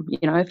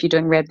 If you're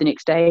doing RAB the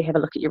next day, have a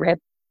look at your RAB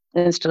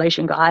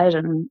installation guide,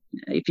 and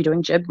if you're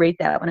doing JIB, read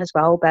that one as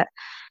well. But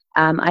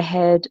I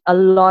had a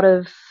lot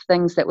of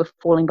things that were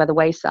falling by the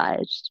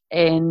wayside,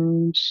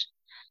 and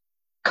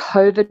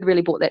COVID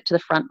really brought that to the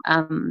front.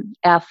 Our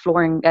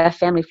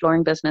family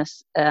flooring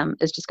business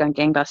is just going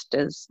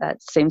gangbusters.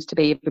 It seems to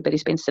be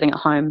everybody's been sitting at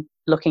home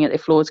looking at their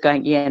floors,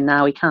 going, "Yeah,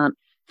 no, we can't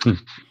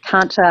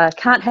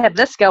have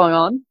this going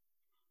on."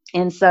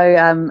 And so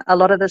a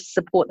lot of the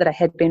support that I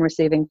had been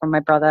receiving from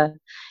my brother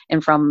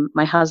and from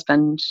my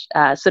husband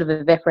sort of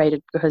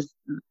evaporated, because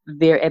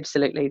they're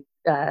absolutely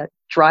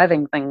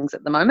driving things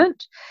at the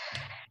moment.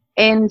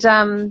 And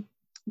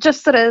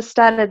just sort of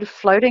started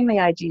floating the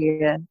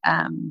idea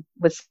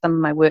with some of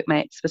my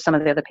workmates, with some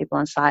of the other people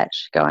on site,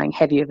 going,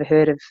 have you ever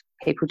heard of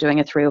people doing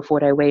a 3 or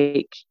 4 day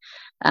week?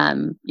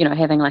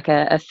 Having like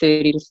a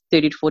 30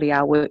 to 40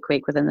 hour work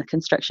week within the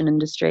construction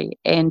industry.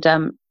 And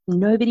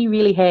nobody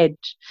really had.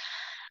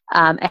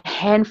 A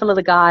handful of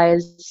the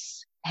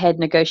guys had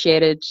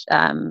negotiated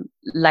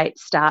late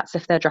starts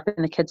if they're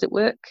dropping the kids at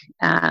work.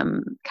 A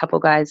couple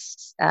of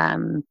guys,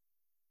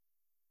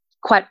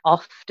 quite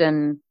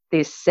often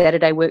there's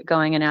Saturday work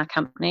going in our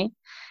company,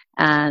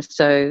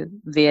 so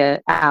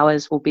their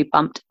hours will be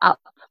bumped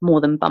up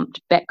more than bumped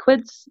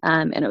backwards,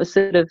 and it was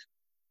sort of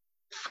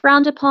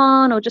frowned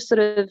upon, or just sort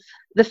of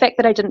the fact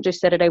that I didn't do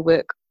Saturday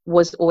work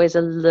was always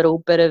a little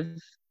bit of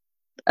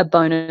a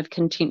bone of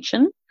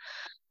contention.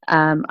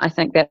 I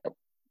think that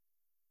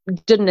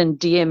didn't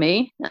endear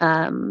me.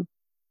 And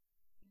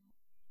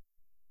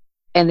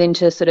then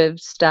to sort of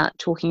start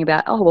talking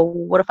about, oh, well,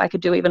 what if I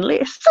could do even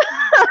less?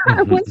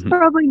 Was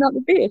probably not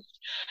the best.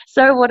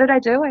 So what did I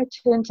do? I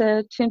turned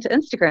to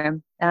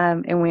Instagram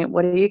and went,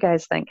 what do you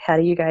guys think? How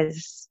do you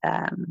guys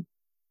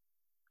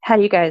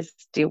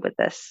deal with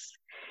this?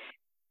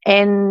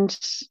 And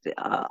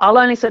I'll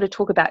only sort of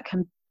talk about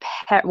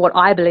what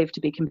I believe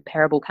to be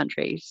comparable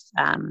countries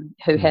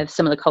who have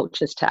similar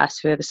cultures to us,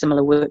 who have a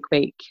similar work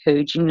week,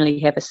 who generally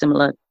have a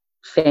similar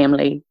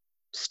family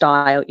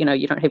style.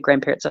 You don't have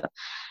grandparents.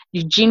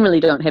 You generally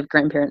don't have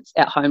grandparents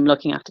at home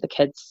looking after the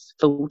kids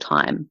full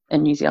time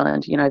in New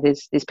Zealand.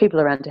 There's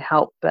people around to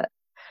help, but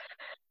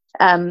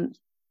I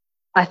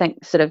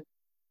think sort of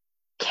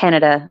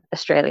Canada,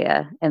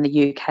 Australia, and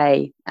the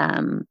UK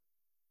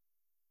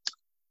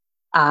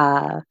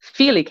are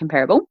fairly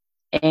comparable.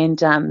 And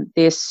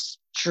the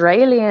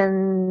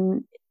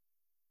Australian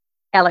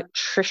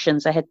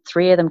electricians, I had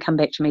 3 of them come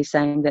back to me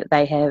saying that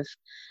they have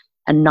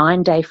a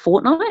 9-day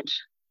fortnight,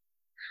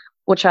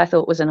 which I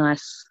thought was a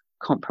nice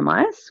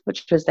compromise,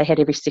 which was they had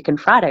every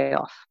second Friday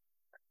off.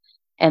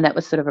 And that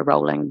was sort of a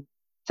rolling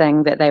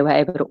thing that they were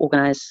able to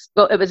organise.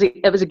 Well, it was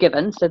a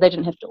given, so they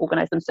didn't have to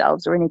organise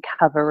themselves or any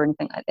cover or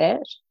anything like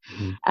that.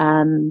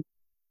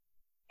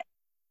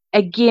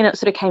 Again, it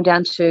sort of came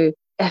down to,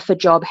 if a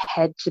job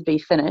had to be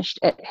finished,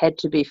 it had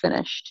to be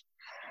finished.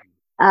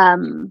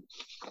 But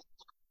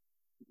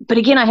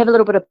again, I have a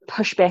little bit of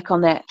pushback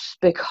on that,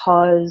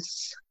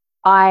 because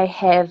I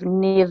have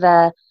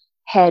never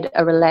had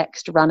a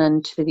relaxed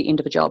run-in to the end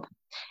of a job.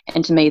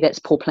 And to me, that's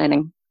poor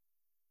planning.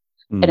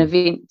 In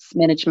events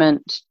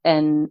management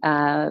and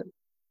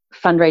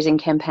fundraising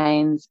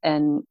campaigns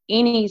and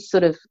any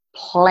sort of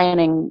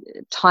planning,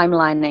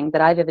 timelining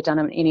that I've ever done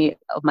in any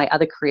of my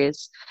other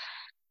careers,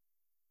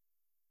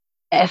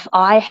 if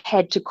I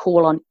had to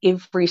call on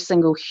every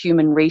single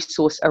human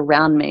resource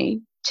around me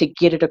to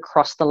get it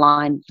across the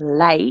line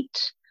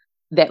late,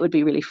 that would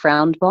be really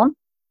frowned upon.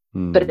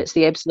 But it's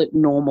the absolute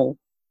normal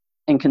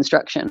in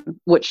construction,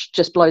 which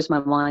just blows my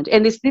mind.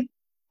 And there's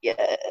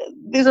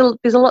a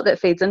lot that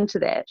feeds into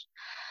that.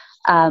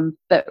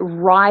 But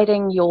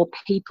riding your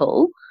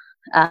people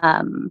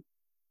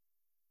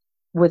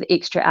with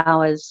extra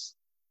hours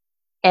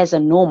as a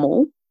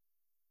normal,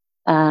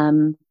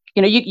 you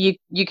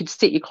could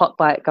set your clock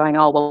by it, going,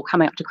 oh, well,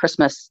 coming up to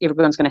Christmas,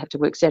 everyone's going to have to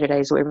work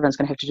Saturdays, or everyone's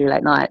going to have to do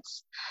late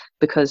nights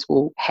because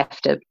we'll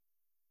have to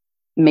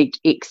meet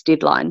X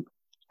deadline,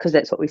 because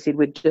that's what we said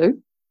we'd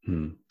do.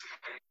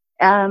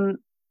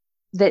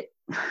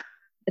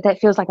 That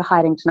feels like a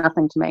hiding to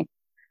nothing to me.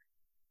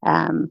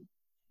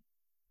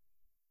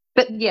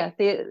 But yeah,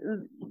 if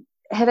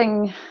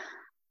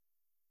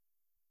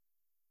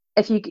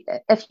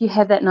you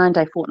have that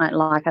 9-day fortnight,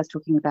 like I was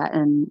talking about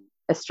in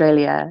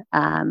Australia,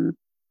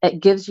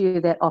 it gives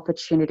you that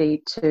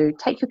opportunity to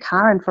take your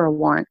car in for a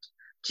warrant,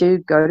 to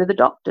go to the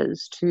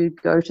doctors, to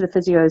go to the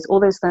physios, all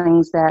those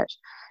things that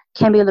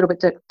can be a little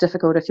bit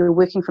difficult if you're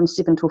working from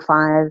 7 till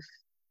 5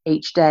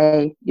 each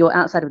day. You're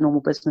outside of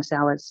normal business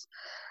hours,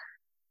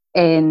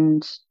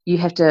 and you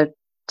have to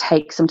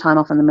take some time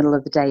off in the middle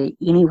of the day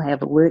anyway,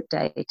 of a work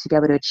day, to be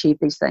able to achieve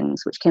these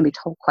things, which can be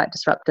quite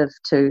disruptive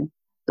to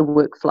the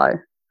workflow.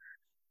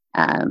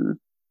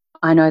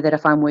 I know that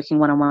if I'm working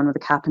one-on-one with a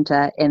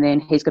carpenter and then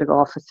he's got to go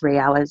off for 3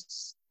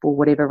 hours for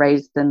whatever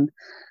reason,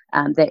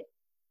 that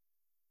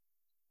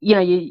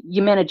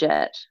you manage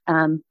it,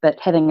 but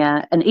having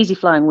an easy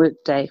flowing work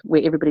day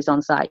where everybody's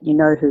on site,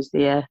 who's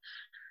there.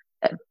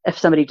 If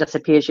somebody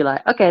disappears, you're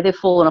like, okay, they've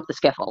fallen off the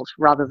scaffold,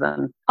 rather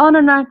than, oh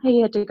no,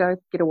 he had to go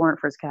get a warrant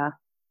for his car.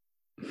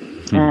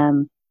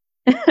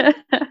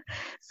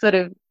 Sort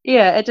of,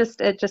 yeah, it just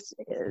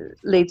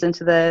leads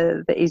into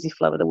the easy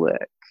flow of the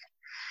work.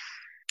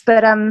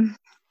 But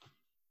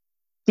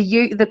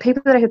the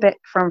people that I heard back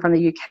from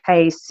the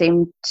UK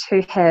seem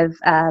to have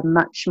a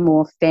much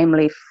more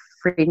family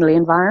friendly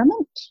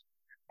environment.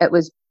 It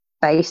was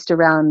based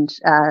around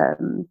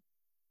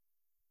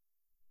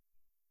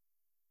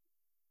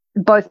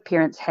both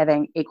parents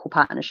having equal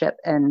partnership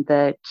in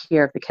the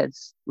care of the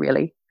kids,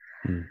 really.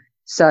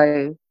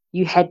 So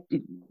you had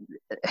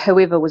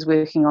whoever was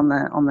working on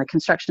the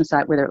construction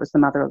site, whether it was the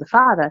mother or the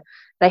father,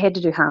 they had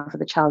to do half of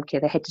the childcare,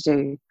 they had to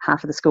do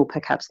half of the school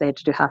pickups, they had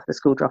to do half of the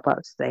school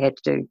dropouts, they had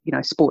to do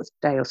sports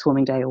day or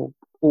swimming day or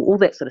all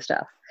that sort of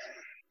stuff.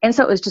 And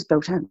so it was just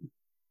built in,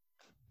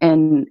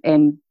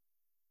 and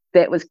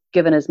that was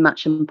given as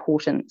much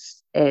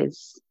importance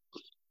as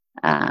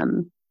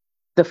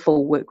the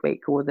full work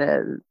week or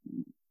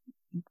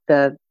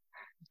the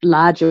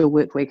larger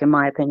work week, in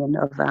my opinion,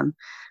 of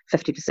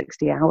 50 to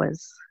 60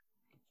 hours.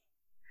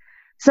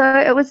 So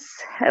it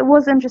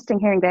was interesting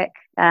hearing back.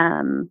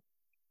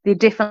 There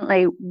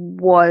definitely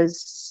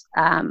was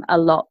a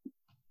lot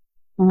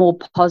more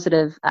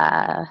positive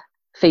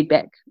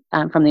feedback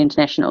from the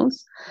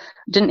internationals.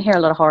 Didn't hear a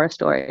lot of horror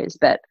stories,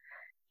 but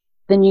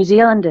the New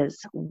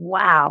Zealanders,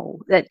 wow,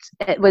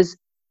 it was,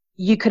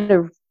 you could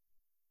have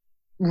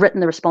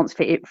written the response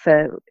for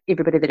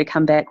everybody that had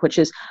come back, which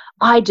is,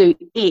 I do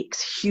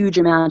X huge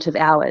amount of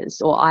hours,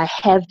 or I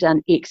have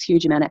done X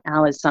huge amount of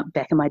hours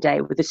back in my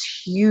day, with this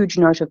huge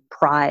note of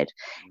pride.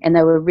 And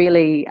they were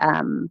really,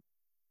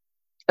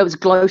 it was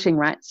gloating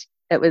rights.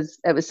 It was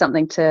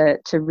something to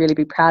really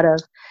be proud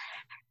of.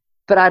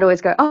 But I'd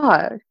always go,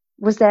 oh,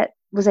 was that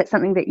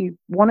something that you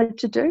wanted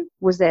to do?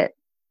 Was that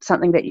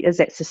something is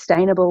that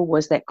sustainable?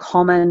 Was that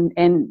common?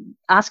 And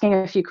asking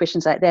a few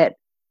questions like that,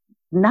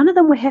 none of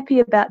them were happy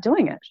about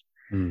doing it.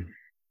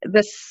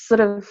 This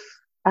sort of,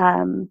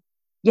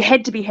 you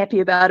had to be happy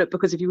about it,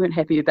 because if you weren't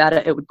happy about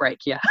it, it would break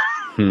you.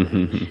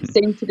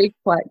 Seemed to be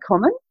quite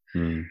common.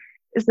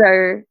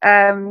 So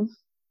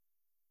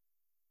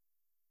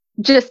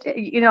just,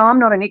 I'm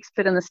not an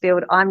expert in this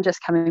field. I'm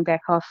just coming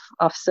back off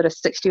sort of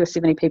 60 or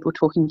 70 people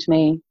talking to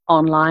me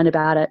online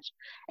about it,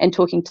 and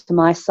talking to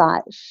my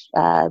site,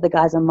 the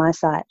guys on my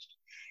site.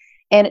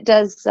 And it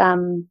does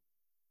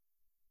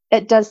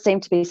seem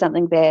to be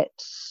something that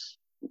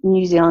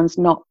New Zealand's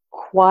not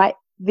quite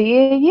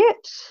there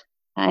yet.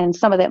 And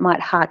some of that might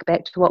hark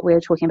back to what we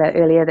were talking about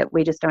earlier, that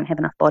we just don't have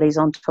enough bodies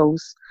on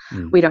tools.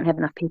 We don't have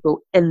enough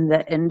people in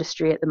the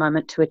industry at the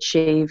moment to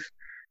achieve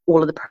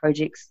all of the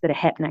projects that are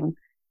happening.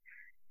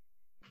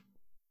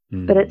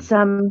 But it's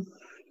on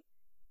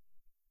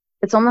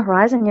the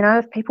horizon.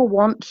 If people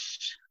want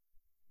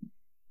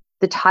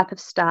the type of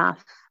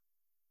staff,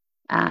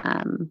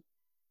 a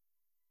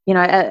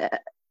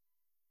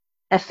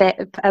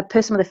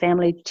person with a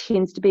family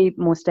tends to be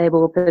more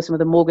stable. A person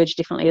with a mortgage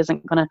definitely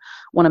isn't going to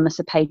want to miss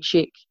a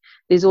paycheck.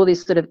 There's all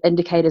these sort of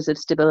indicators of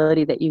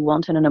stability that you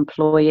want in an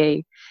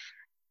employee.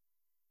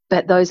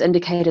 But those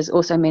indicators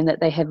also mean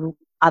that they have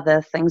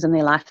other things in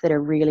their life that are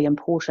really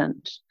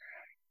important.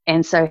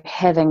 And so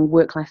having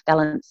work-life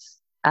balance,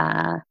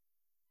 I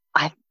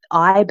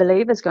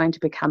believe, is going to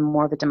become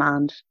more of a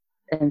demand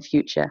in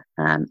future.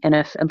 And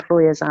if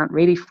employers aren't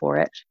ready for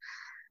it,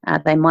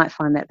 they might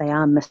find that they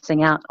are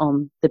missing out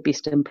on the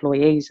best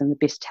employees and the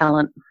best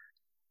talent.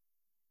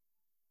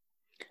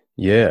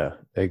 Yeah,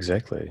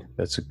 exactly.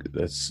 That's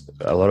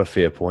a lot of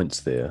fair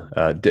points there.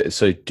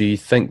 So do you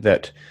think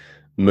that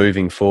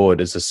moving forward,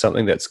 is this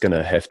something that's going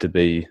to have to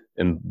be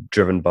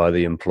driven by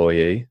the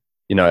employee?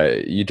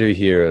 You do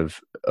hear of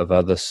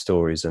other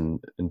stories in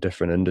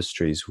different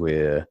industries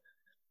where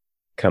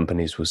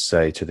companies will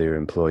say to their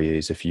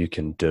employees, if you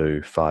can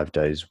do 5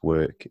 days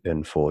work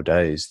in 4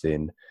 days,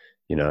 then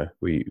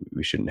we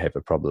shouldn't have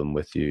a problem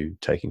with you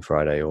taking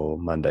Friday or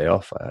Monday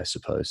off, I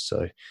suppose.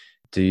 So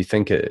do you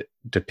think it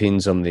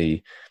depends on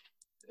the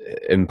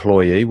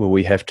employee? Will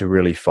we have to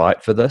really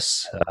fight for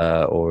this?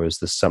 Or is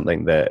this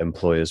something that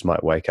employers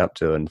might wake up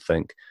to and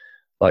think,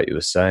 like you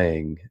were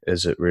saying,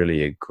 is it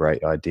really a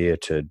great idea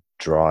to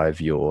drive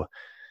your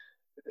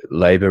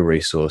labor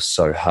resource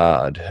so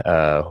hard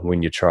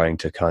when you're trying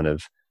to kind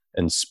of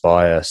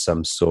inspire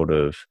some sort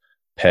of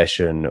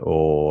passion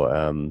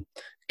or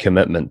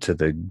commitment to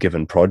the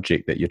given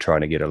project that you're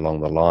trying to get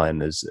along the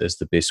line? Is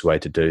the best way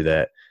to do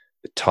that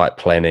tight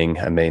planning?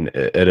 I mean,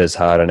 it is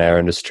hard in our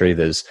industry.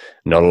 There's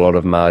not a lot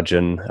of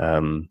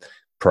margin.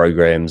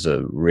 Programs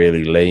are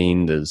really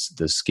lean. There's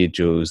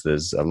schedules.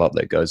 There's a lot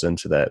that goes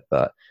into that.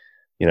 But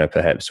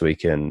perhaps we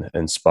can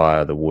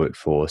inspire the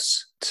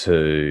workforce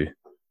to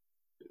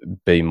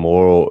be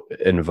more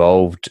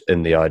involved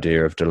in the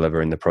idea of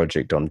delivering the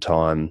project on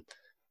time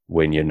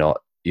when you're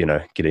not,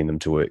 getting them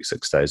to work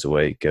 6 days a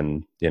week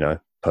and,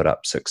 put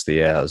up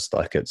 60 hours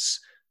like it's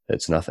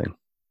nothing.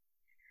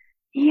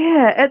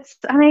 Yeah,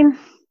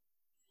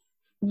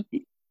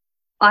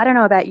 I don't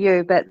know about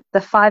you, but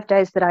the 5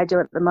 days that I do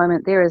at the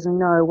moment, there is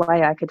no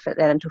way I could fit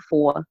that into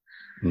 4.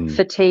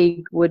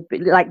 Fatigue would be,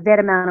 like, that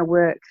amount of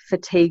work,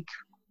 fatigue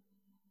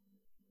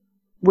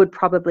would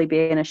probably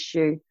be an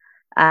issue.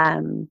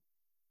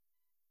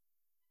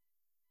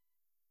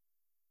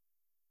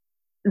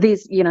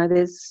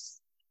 There's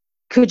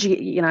could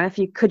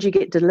you, could you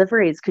get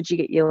deliveries? Could you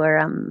get your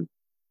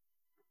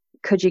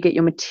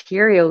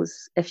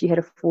materials if you had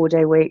a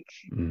 4-day week?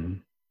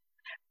 Mm.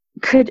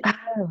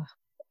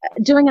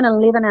 Doing an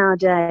 11-hour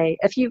day,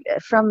 if you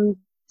from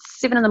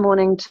 7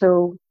 a.m.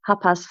 till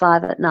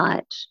 5:30 at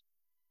night,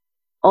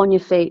 on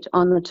your feet,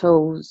 on the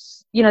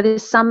tools,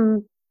 there's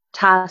some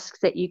tasks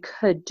that you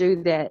could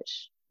do that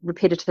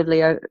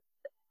repetitively,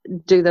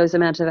 do those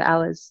amount of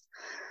hours.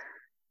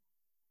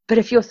 But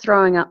if you're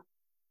throwing up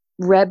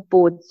RAB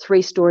board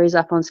 3 stories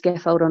up on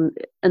scaffold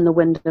in the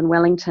wind in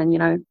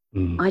Wellington,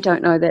 I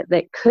don't know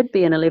that could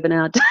be an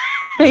 11-hour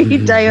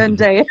day in,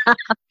 day out.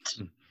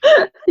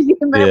 You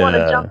may want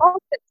to jump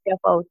off that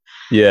scaffold.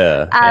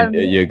 Yeah, and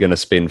you're going to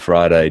spend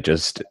Friday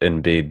just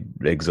in bed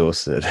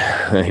exhausted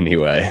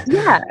anyway.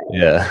 Yeah,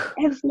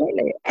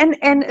 absolutely.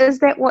 And is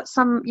that what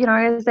some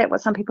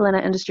people in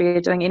our industry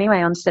are doing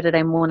anyway on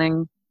Saturday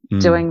morning,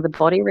 doing the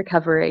body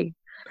recovery?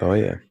 Oh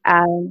yeah.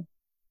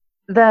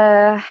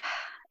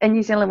 In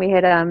New Zealand we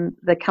had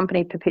the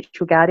company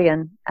Perpetual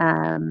Guardian,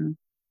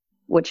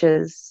 which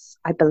is,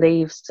 I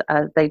believe,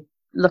 they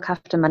look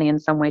after money in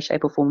some way,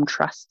 shape or form,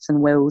 trusts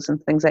and wills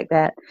and things like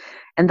that.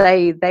 And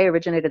they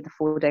originated the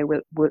 4-day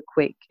work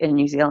week in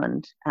New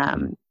Zealand,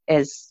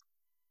 as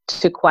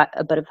to quite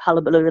a bit of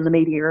hullabaloo in the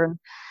media. And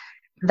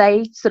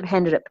they sort of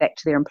handed it back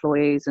to their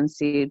employees and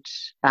said,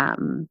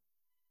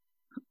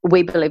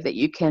 we believe that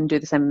you can do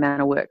the same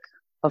amount of work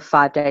of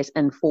 5 days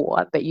in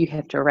 4, but you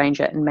have to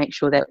arrange it and make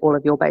sure that all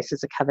of your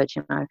bases are covered.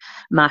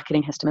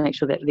 Marketing has to make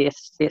sure that their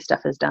stuff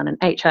is done, and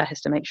HR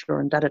has to make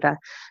sure, and da-da-da.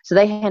 So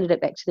they handed it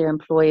back to their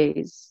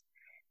employees.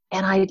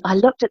 And I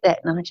looked at that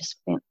and I just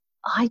went,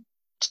 I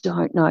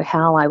don't know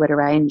how I would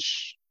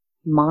arrange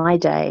my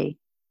day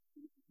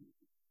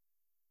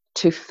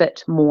to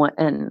fit more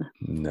in.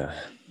 No.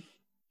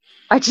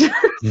 I just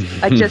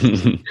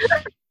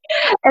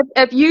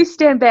if you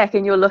stand back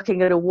and you're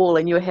looking at a wall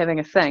and you're having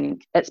a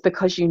think, it's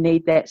because you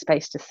need that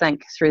space to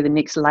think through the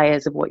next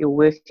layers of what you're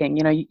working.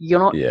 You're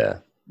not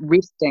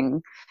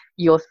resting.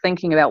 You're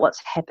thinking about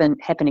what's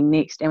happening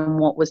next, and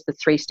what was the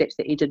 3 steps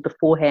that you did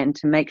beforehand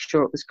to make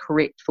sure it was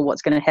correct for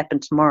what's going to happen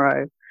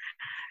tomorrow.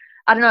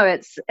 I don't know.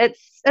 It's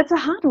a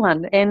hard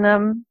one,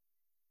 and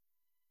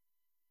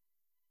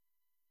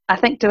I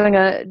think doing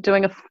a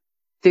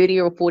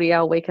 30 or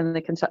 40-hour week in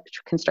the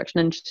construction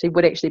industry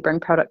would actually bring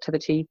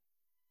productivity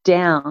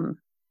down.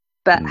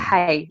 But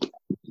hey,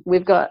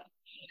 we've got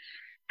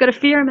a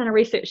fair amount of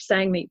research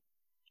saying the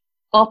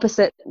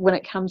opposite when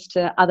it comes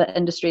to other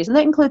industries, and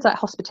that includes like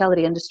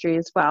hospitality industry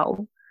as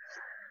well.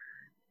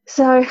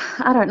 So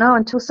I don't know,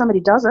 until somebody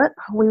does it,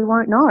 we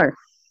won't know.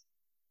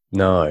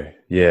 No,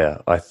 yeah,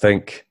 I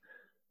think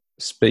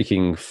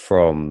speaking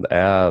from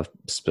our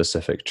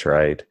specific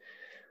trade,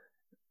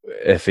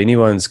 if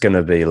anyone's going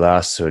to be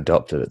last to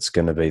adopt it, it's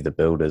going to be the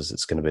builders,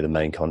 it's going to be the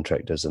main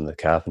contractors and the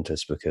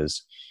carpenters,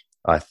 because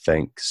I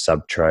think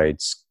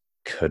sub-trades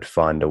could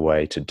find a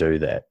way to do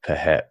that,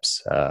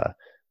 perhaps.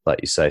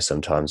 Like you say,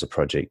 sometimes a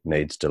project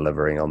needs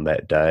delivering on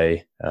that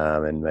day,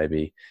 and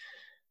maybe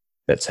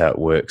that's how it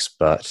works.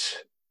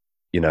 But,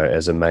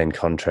 as a main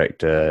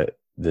contractor,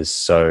 there's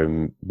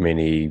so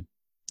many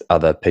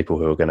other people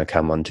who are going to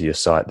come onto your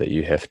site that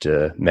you have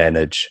to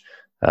manage.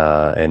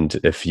 And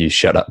if you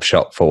shut up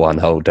shop for one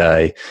whole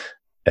day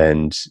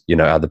and,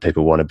 other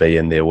people want to be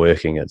in there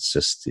working, it's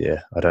just,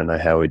 I don't know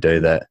how we do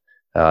that.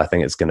 I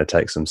think it's going to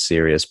take some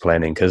serious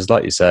planning, because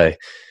like you say,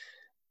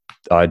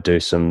 I do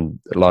some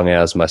long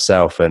hours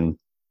myself, and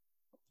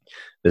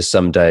there's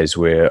some days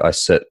where I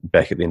sit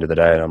back at the end of the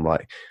day and I'm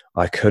like,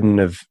 I couldn't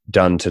have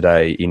done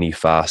today any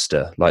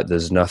faster. Like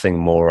there's nothing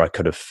more I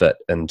could have fit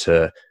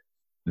into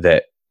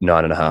that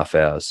 9.5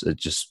 hours.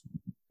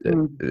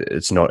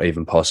 It's not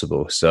even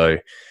possible. So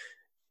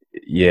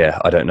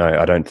I don't know.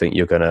 I don't think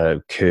you're going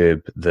to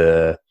curb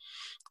the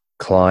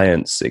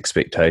clients'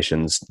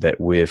 expectations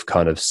that we've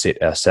kind of set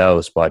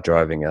ourselves by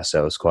driving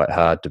ourselves quite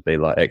hard to be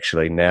like,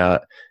 actually now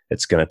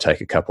it's going to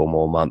take a couple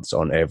more months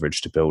on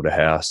average to build a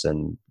house,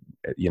 and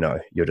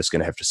you're just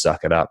going to have to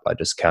suck it up. I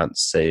just can't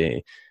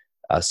see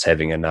us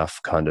having enough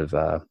kind of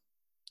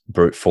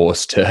brute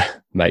force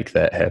to make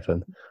that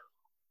happen.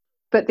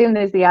 But then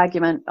there's the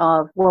argument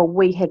of, well,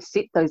 we had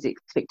set those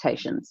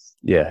expectations.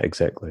 Yeah,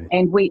 exactly.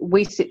 And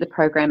we set the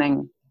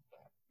programming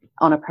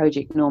on a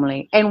project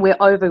normally, and we're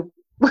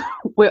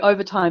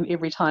overtime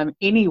every time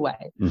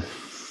anyway.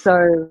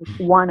 So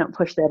why not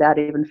push that out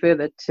even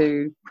further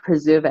to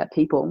preserve our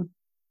people?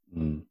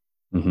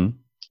 Mm-hmm.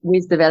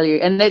 Where's the value?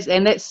 And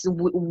that's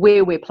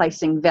where we're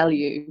placing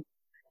value,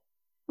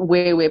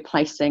 where we're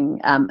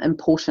placing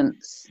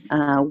importance,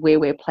 where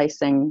we're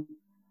placing,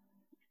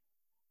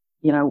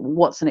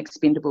 what's an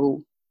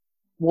expendable,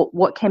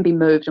 what can be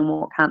moved and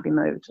what can't be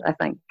moved. I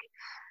think,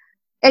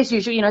 as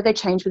usual, they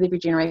change with every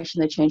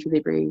generation. They change with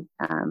every,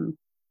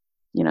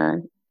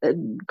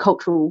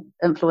 cultural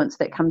influence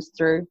that comes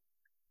through.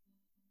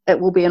 It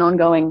will be an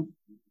ongoing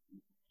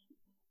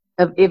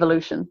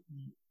evolution.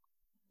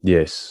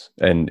 Yes,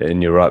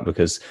 and you're right,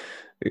 because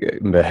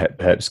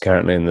perhaps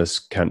currently in this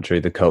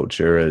country the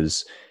culture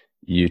is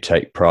you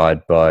take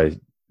pride by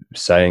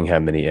saying how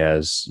many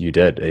hours you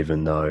did,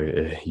 even though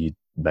you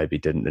maybe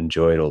didn't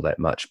enjoy it all that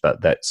much,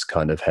 but that's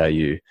kind of how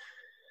you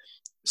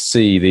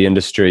see the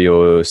industry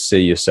or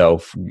see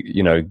yourself,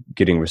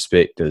 getting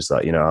respect as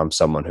like, I'm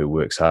someone who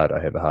works hard. I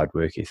have a hard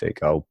work ethic.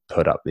 I'll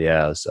put up the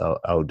hours.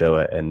 I'll do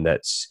it. And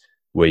that's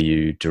where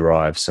you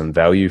derive some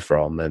value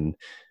from. And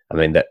I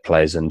mean, that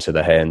plays into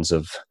the hands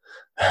of,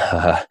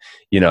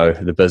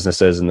 the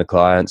businesses and the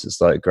clients.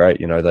 It's like, great,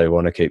 they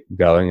want to keep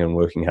going and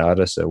working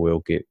harder. So we'll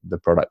get the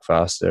product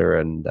faster.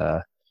 And,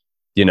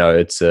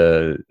 it's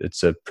a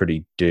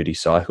pretty dirty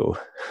cycle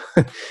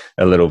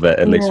a little bit,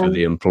 at least for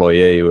the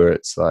employee, where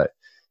it's like,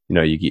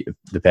 you get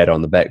the pat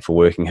on the back for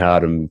working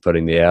hard and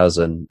putting the hours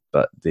in,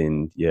 but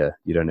then, you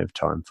don't have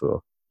time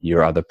for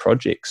your other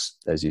projects,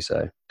 as you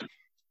say.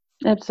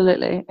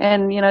 Absolutely.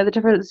 And, the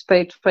difference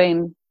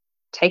between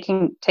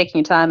taking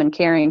your time and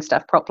carrying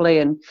stuff properly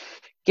and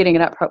getting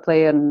it up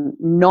properly and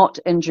not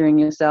injuring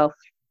yourself.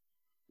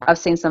 I've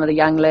seen some of the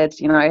young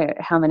lads,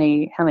 how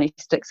many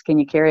sticks can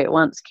you carry at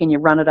once? Can you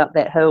run it up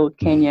that hill?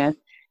 Can you?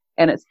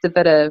 And it's a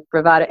bit of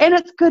bravado. And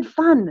it's good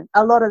fun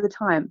a lot of the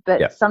time,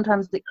 but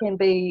sometimes it can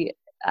be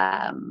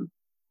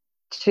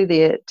to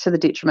the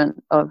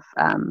detriment of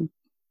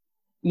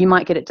you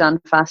might get it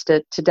done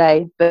faster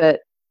today,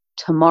 but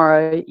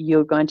tomorrow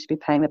you're going to be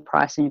paying the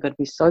price and you're going to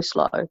be so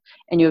slow,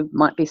 and your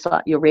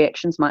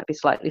reactions might be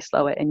slightly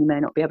slower, and you may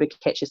not be able to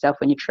catch yourself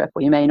when you trip,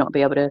 or you may not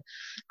be able to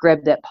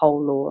grab that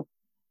pole, or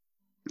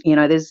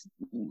there's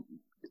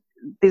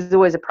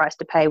always a price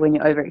to pay when you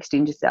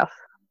overextend yourself.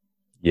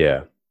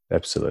 Yeah,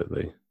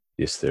 absolutely.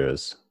 Yes, there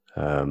is.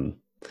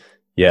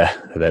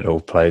 That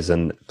all plays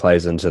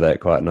into that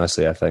quite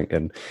nicely, I think.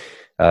 And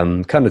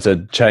kind of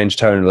to change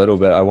tone a little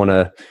bit, I want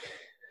to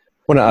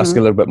ask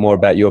a little bit more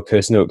about your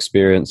personal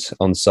experience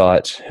on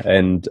site,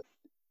 and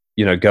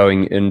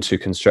going into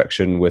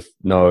construction with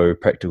no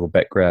practical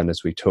background,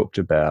 as we talked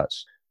about.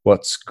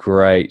 What's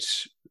great,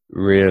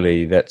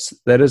 really, that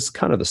is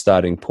kind of the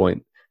starting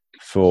point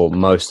for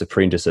most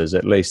apprentices,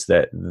 at least,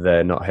 that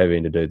they're not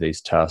having to do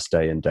these tasks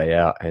day in, day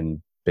out,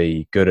 and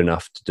be good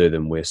enough to do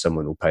them where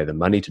someone will pay them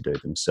money to do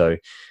them. So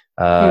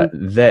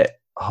that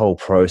whole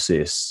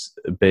process,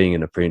 being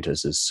an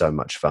apprentice, is so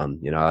much fun.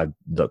 I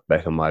look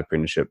back on my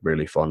apprenticeship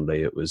really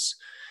fondly. It was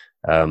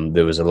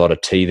there was a lot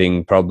of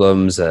teething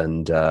problems,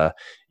 and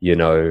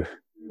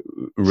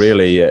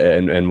really,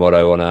 and what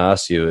I want to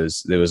ask you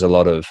is, there was a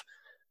lot of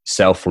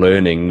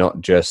self-learning,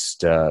 not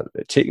just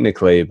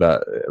technically,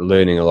 but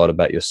learning a lot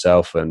about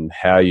yourself and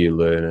how you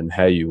learn and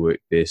how you work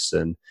best,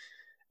 and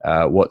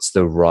what's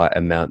the right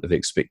amount of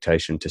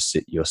expectation to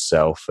set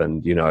yourself,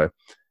 and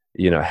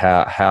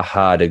how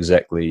hard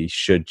exactly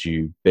should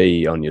you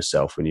be on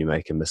yourself when you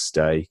make a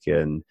mistake.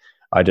 And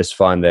I just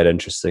find that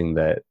interesting,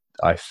 that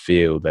I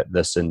feel that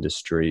this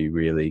industry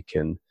really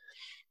can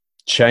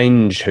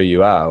change who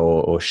you are,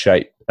 or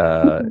shape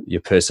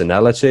your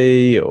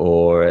personality,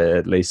 or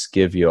at least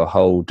give you a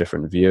whole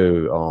different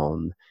view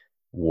on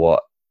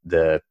what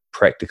the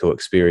practical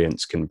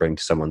experience can bring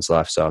to someone's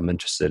life. So I'm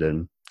interested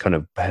in kind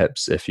of,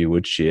 perhaps, if you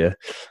would share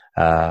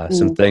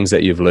some things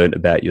that you've learned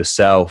about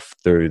yourself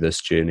through this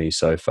journey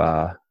so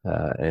far,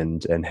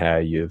 and how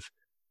you've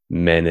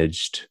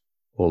managed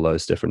all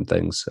those different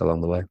things along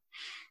the way.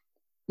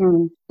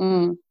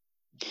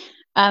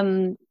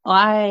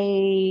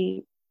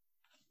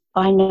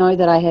 I know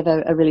that I have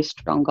a really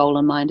strong goal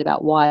in mind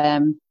about why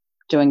I'm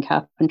doing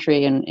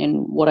carpentry,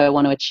 and what I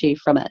want to achieve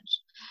from it,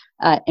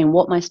 and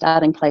what my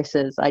starting place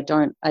is. I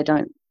don't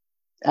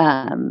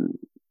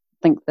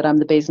think that I'm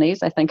the bee's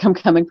knees. I think I'm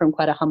coming from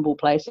quite a humble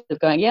place of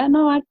going,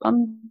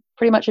 I'm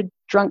pretty much a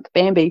drunk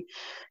Bambi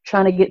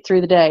trying to get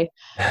through the day.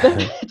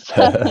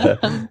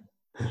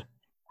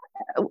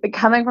 But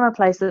coming from a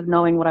place of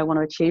knowing what I want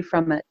to achieve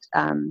from it,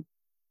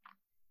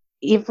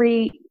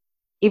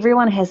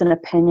 everyone has an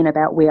opinion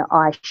about where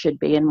I should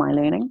be in my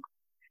learning.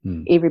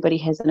 Everybody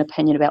has an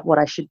opinion about what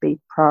I should be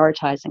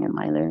prioritizing in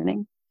my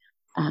learning.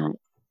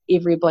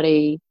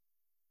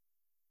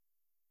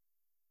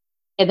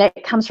 And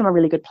that comes from a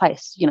really good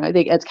place.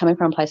 It's coming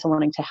from a place of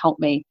wanting to help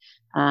me,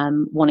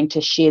 wanting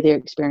to share their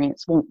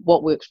experience,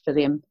 what works for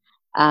them.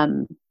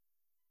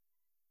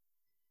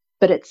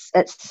 But it's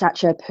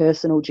such a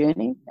personal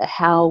journey.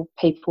 How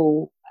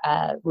people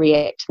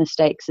react to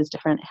mistakes is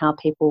different. How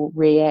people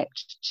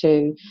react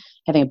to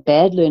having a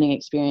bad learning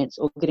experience,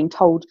 or getting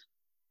told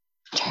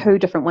 2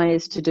 different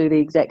ways to do the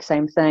exact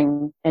same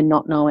thing and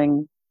not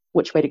knowing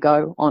which way to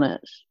go on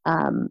it.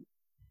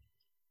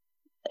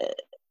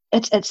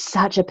 It's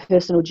such a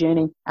personal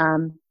journey,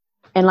 and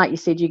like you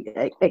said,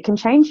 it can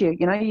change you.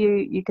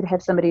 You could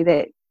have somebody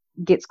that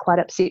gets quite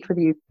upset with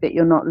you that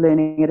you're not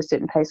learning at a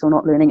certain pace, or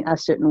not learning a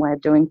certain way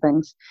of doing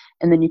things,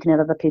 and then you can have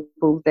other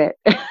people that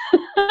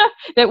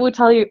that will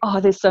tell you,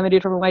 there's so many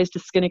different ways to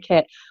skin a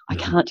cat. I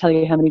can't tell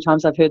you how many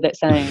times I've heard that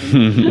saying.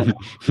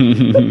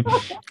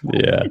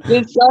 Yeah,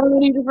 there's so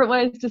many different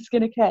ways to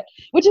skin a cat,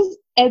 which is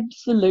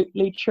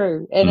absolutely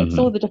true. And it's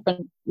all the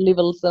different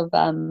levels of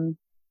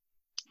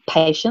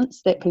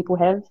patience that people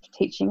have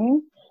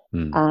teaching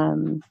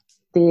you.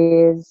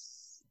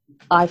 There's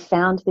I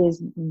found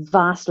there's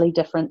vastly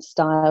different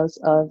styles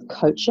of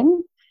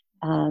coaching.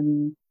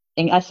 And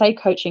I say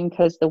coaching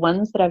because the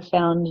ones that I've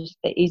found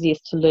the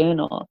easiest to learn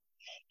of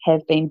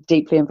have been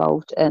deeply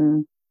involved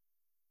in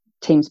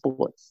team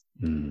sports.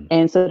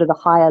 And sort of the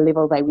higher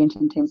level they went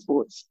in team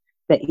sports,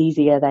 the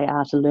easier they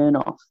are to learn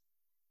off,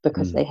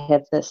 because they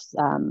have this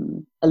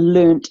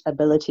learnt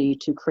ability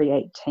to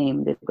create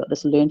team. They've got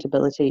this learnt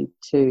ability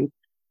to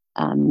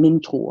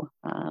mentor.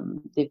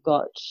 They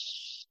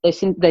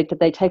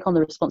take on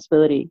the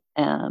responsibility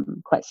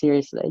quite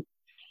seriously.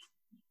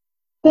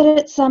 But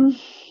it's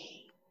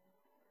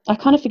I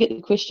kind of forget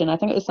the question. I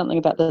think it was something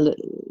about the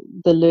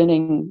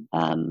learning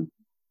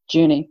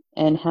journey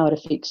and how it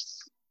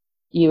affects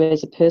you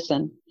as a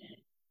person.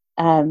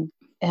 And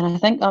I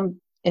think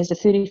as a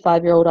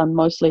 35-year-old, I'm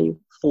mostly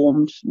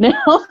formed now,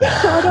 so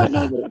I don't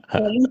know what it's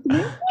saying to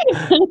me.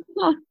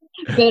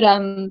 But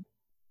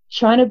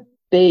trying to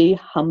be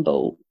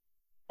humble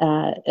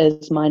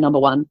is my number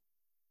one.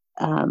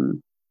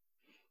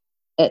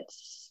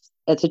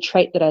 It's a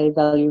trait that I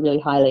value really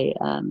highly,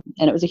 and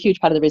it was a huge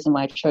part of the reason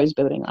why I chose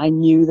building. I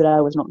knew that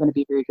I was not going to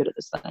be very good at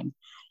this thing,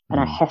 and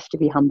I have to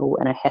be humble,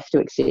 and I have to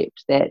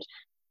accept that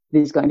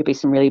there's going to be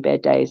some really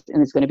bad days, and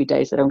there's going to be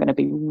days that I'm going to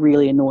be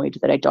really annoyed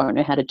that I don't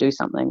know how to do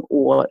something,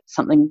 or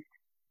something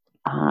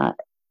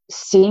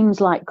seems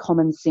like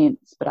common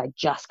sense, but I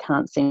just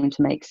can't seem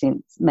to make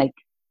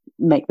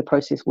the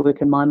process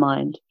work in my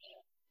mind.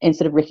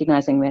 Instead of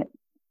recognizing that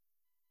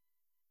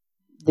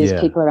there's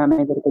people around me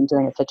that have been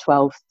doing it for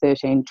 12,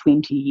 13,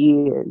 20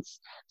 years,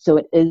 so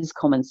it is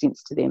common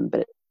sense to them,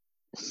 but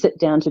sit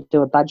down to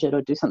do a budget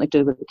or do something to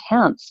do with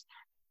accounts,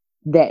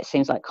 that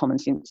seems like common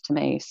sense to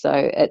me. So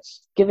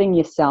it's giving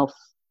yourself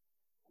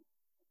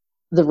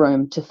the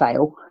room to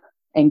fail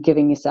and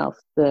giving yourself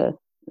the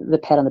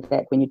pat on the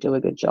back when you do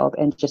a good job,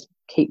 and just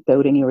keep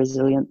building your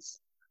resilience.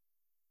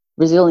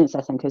 Resilience,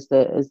 I think, is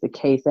the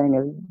key thing,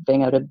 of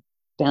being able to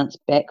bounce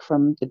back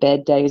from the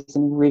bad days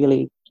and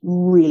really,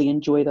 really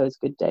enjoy those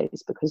good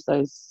days, because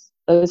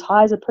those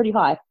highs are pretty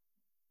high.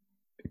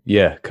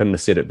 Yeah, couldn't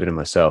have said it better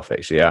myself,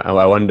 actually.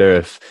 I wonder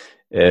if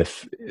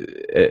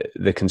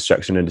the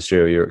construction industry,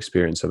 or your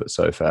experience of it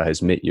so far,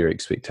 has met your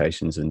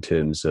expectations in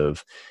terms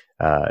of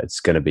it's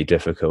going to be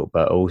difficult,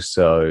 but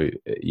also,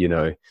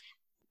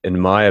 in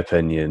my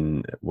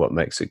opinion, what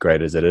makes it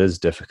great is it is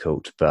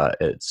difficult, but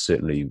it's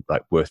certainly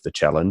like worth the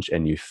challenge,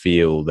 and you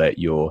feel that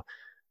you're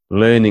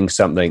learning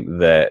something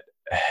that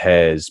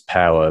has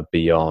power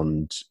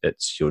beyond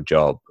it's your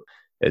job.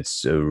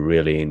 It's a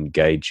really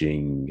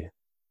engaging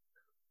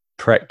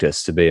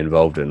practice to be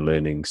involved in,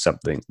 learning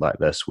something like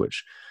this,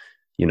 which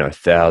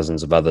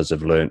thousands of others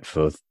have learnt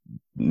for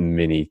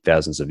many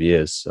thousands of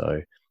years.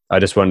 So I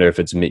just wonder if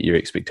it's met your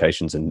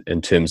expectations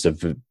in terms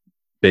of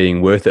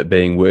being worth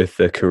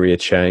the career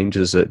change.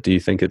 Do you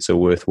think it's a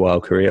worthwhile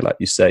career? Like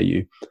you say,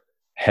 you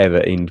have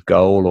an end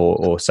goal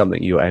or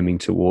something you're aiming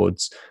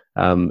towards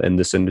in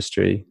this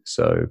industry.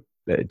 So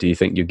do you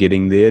think you're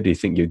getting there? Do you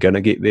think you're going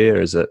to get there?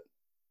 Is it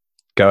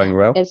going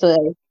well?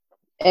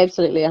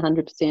 Absolutely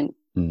 100%.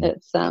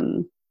 It's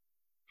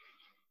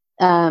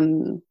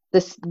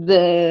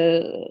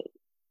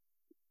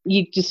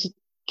you just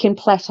can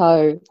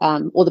plateau,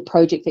 or the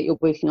project that you're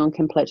working on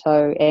can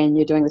plateau, and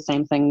you're doing the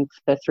same thing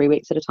for 3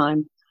 weeks at a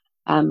time.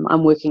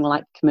 I'm working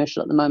like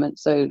commercial at the moment,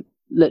 so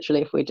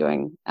literally if we're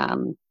doing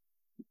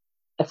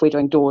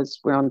doors,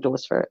 we're on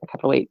doors for a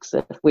couple of weeks.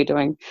 If we're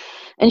doing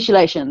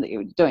insulation,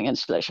 you're doing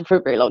insulation for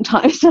a very long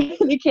time. So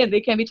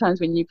there can be times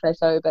when you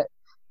plateau, but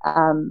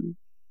the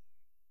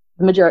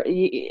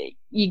majority,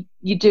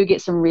 you do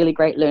get some really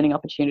great learning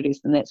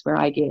opportunities, and that's where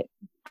I get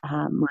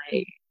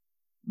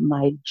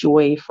my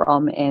joy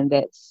from, and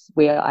that's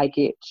where I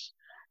get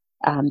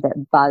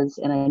that buzz,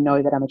 and I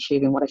know that I'm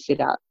achieving what I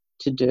set out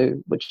to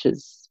do, which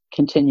is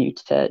continue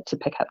to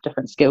pick up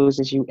different skills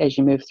as you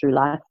move through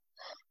life.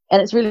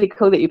 And it's really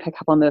cool that you pick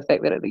up on the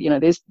fact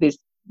that there's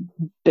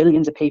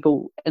billions of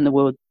people in the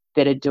world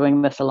that are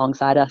doing this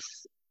alongside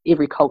us,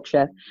 every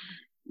culture,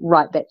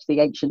 right back to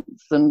the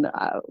ancients. And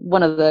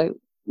one of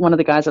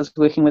the guys I was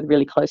working with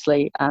really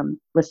closely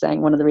was saying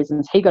one of the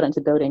reasons he got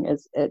into building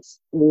is it's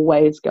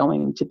always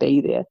going to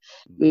be there.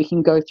 We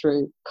can go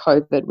through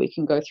COVID, we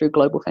can go through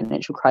global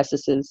financial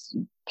crises.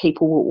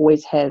 People will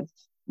always have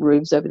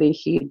roofs over their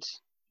head.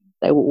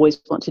 They will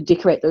always want to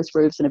decorate those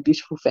roofs in a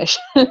beautiful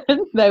fashion.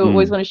 They will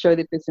always want to show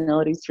their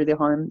personalities through their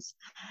homes.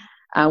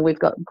 We've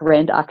got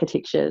grand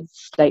architecture,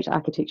 state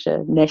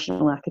architecture,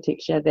 national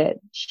architecture that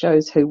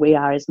shows who we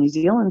are as New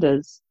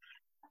Zealanders.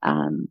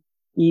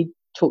 You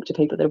talk to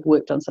people that have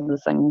worked on some of the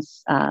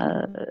things,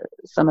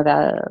 some of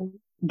our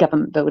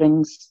government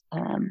buildings,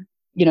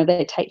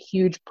 they take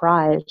huge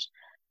pride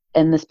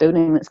in this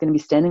building that's going to be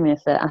standing there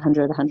for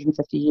 100,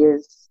 150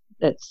 years.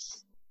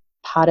 It's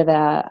part of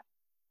our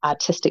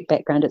artistic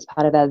background, it's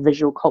part of our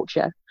visual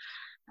culture.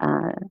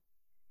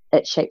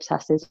 It shapes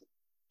us as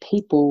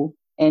people,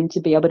 and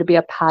to be able to be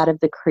a part of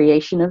the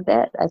creation of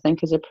that, I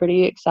think, is a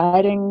pretty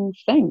exciting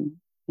thing.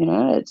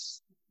 You're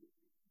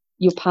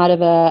part of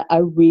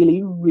a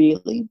really,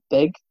 really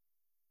big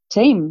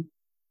team.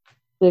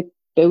 The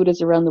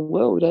builders around the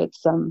world.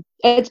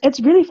 It's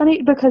really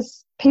funny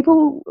because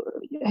people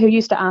who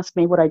used to ask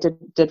me what I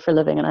did for a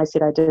living, and I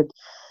said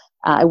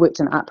I worked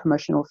in art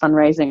promotional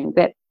fundraising,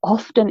 that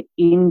often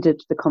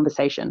ended the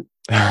conversation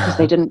because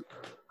they didn't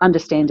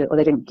understand it, or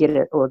they didn't get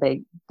it, or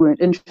they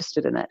weren't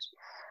interested in it.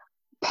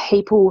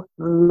 People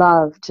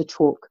love to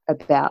talk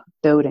about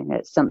building.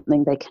 It's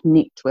something they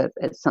connect with.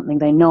 It's something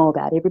they know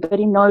about.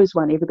 Everybody knows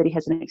one. Everybody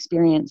has an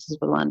experience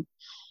with one.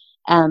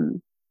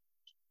 And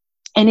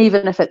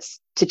even if it's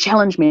to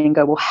challenge me and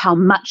go, well, how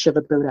much of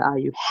a builder are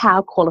you?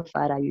 How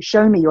qualified are you?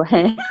 Show me your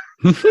hand.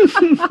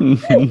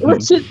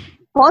 Which is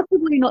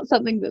possibly not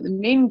something that the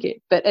men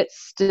get, but it's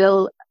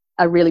still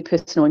a really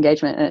personal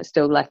engagement, and it's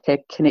still like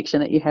a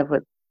connection that you have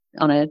with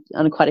on a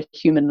quite a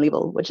human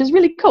level, which is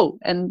really cool.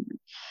 And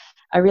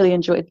I really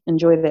enjoy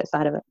that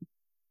side of it.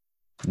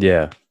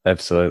 Yeah,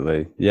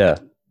 absolutely. Yeah,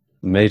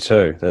 me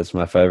too. That's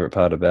my favorite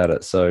part about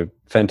it. So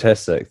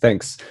fantastic.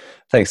 Thanks,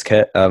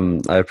 Kat.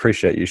 I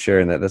appreciate you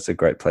sharing that. That's a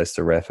great place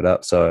to wrap it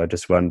up. So I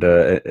just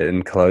wonder,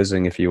 in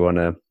closing, if you want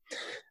to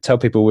tell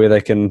people where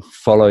they can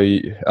follow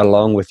you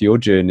along with your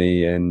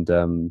journey and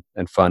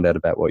find out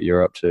about what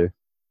you're up to.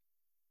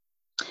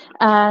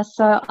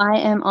 So I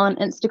am on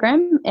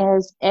Instagram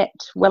as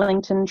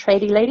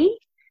 @WellingtonTradieLady.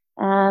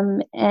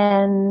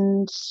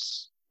 And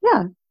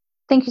yeah,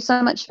 thank you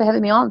so much for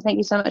having me on. Thank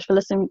you so much for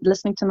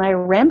listening to my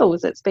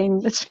rambles. It's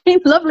been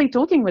lovely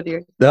talking with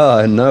you.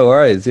 No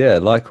worries. Yeah,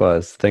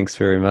 likewise. Thanks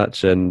very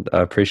much, and I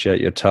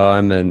appreciate your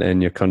time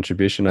and your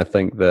contribution. I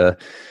think the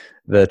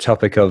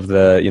topic of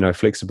the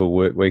flexible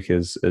work week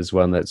is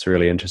one that's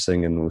really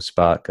interesting and will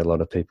spark a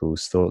lot of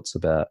people's thoughts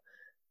about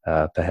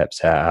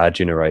perhaps how our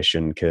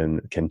generation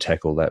can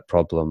tackle that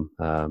problem,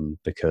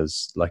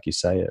 because, like you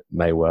say, it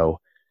may well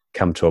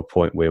come to a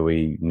point where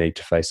we need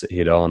to face it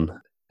head on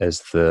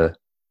as the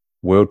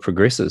world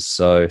progresses.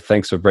 So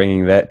thanks for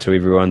bringing that to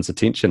everyone's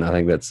attention. I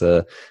think it's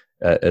a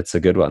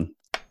good one.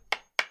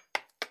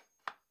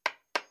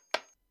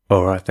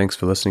 All right, thanks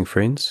for listening,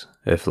 friends.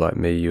 If, like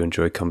me, you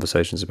enjoy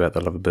conversations about the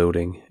love of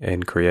building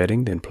and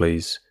creating, then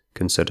please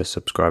consider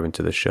subscribing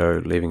to the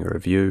show, leaving a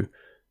review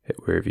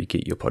wherever you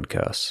get your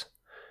podcasts.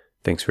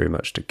 Thanks very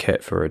much to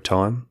Kat for her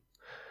time.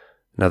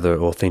 Another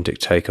authentic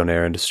take on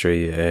our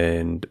industry,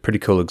 and a pretty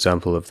cool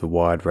example of the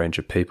wide range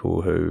of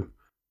people who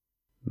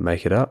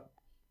make it up.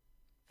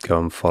 Go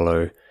and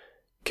follow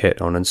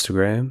Kat on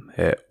Instagram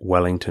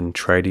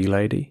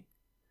 @WellingtonTradieLady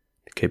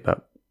to keep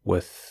up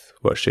with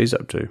what she's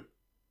up to.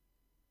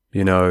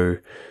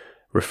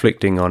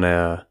 Reflecting on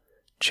our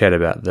chat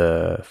about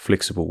the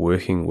flexible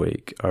working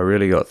week, I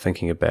really got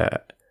thinking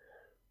about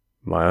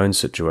my own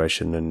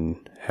situation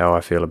and how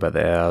I feel about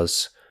the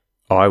hours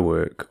I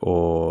work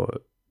or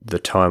the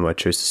time I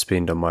choose to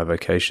spend on my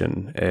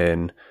vacation.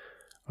 And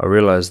I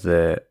realized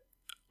that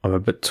I'm a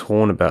bit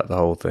torn about the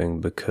whole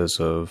thing because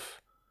of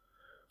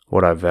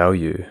what I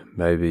value.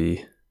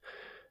 Maybe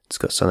it's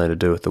got something to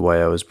do with the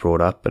way I was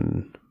brought up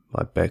and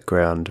my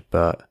background,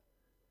 but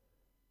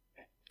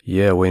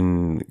yeah,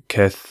 when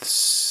Kath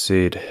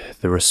said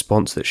the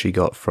response that she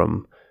got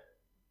from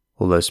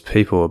all those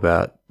people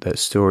about that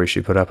story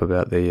she put up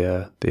about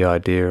the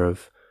idea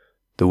of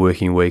the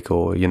working week,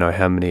 or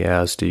how many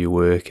hours do you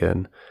work,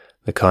 and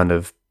the kind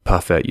of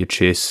puff out your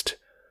chest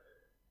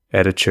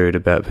attitude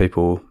about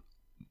people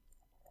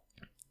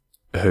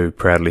who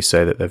proudly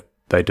say that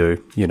they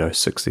do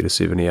 60 to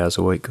 70 hours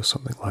a week or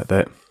something like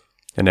that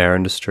in our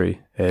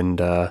industry. And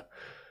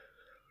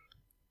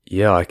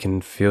yeah, I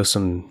can feel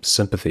some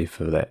sympathy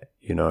for that.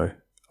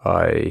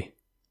 I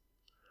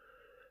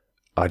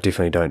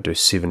definitely don't do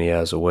 70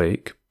 hours a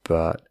week,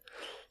 but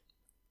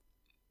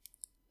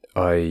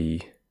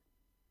I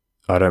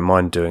don't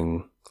mind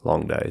doing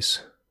long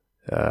days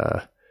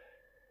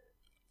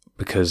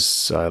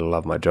because I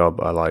love my job.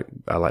 I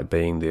like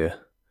being there.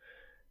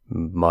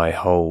 My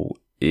whole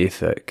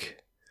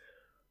ethic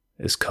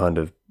is kind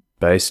of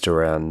based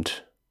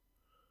around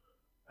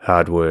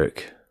hard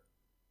work.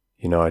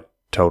 I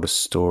told a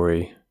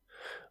story,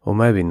 or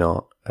maybe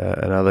not,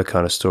 another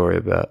kind of story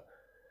about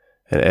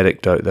an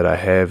anecdote that I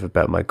have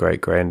about my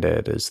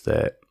great-granddad is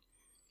that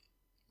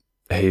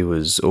he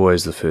was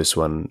always the first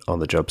one on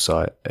the job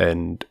site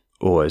and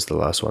always the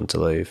last one to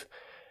leave.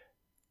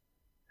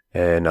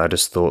 And I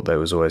just thought that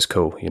was always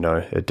cool.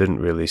 It didn't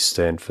really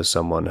stand for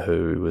someone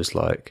who was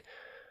like,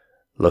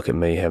 look at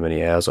me, how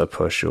many hours I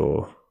push,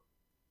 or,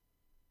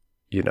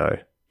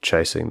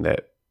 chasing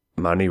that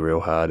money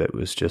real hard. It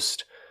was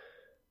just,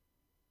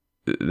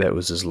 that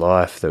was his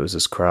life, that was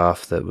his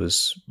craft, that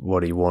was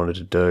what he wanted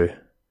to do.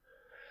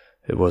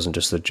 It wasn't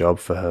just a job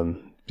for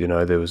him.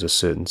 There was a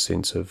certain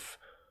sense of,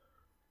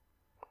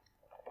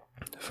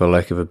 for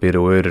lack of a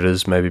better word, it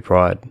is maybe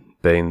pride,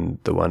 being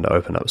the one to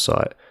open up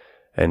site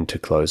and to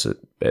close it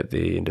at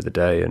the end of the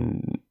day,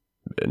 and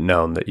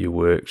knowing that you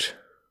worked,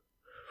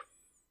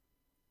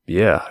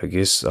 yeah, I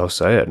guess I'll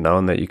say it,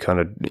 knowing that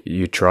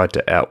you tried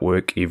to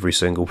outwork every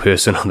single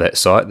person on that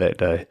site that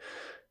day.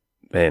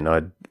 Man,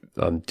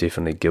 I'm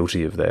definitely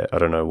guilty of that. I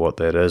don't know what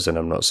that is, and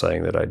I'm not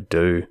saying that I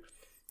do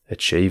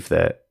achieve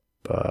that,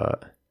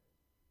 but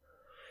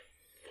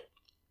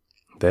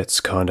that's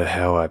kind of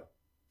how I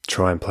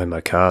try and play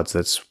my cards.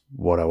 That's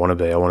what I want to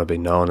be. I want to be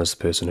known as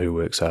the person who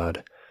works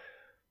hard.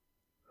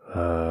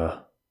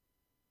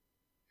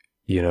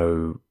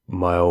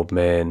 My old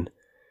man,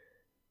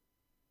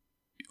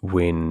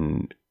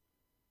 when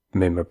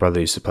me and my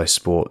brother used to play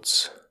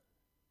sports,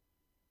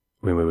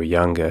 when we were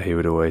younger, he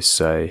would always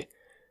say,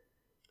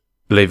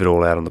 leave it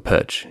all out on the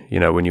pitch.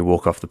 When you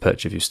walk off the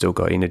pitch, if you've still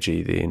got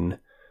energy, then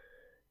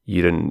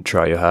you didn't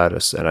try your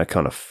hardest. And I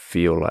kind of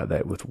feel like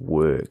that with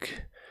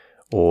work,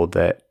 or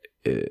that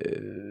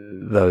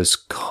those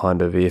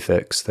kind of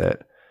ethics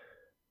that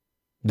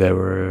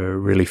were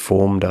really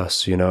formed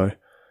us,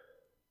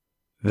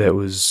 That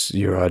was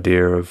your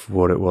idea of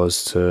what it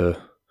was to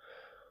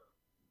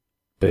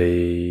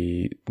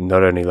be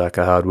not only like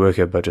a hard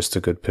worker, but just a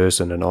good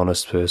person, an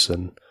honest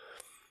person,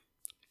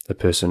 a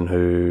person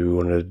who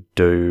wanted to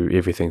do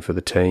everything for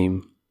the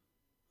team.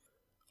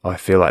 I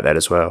feel like that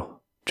as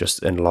well,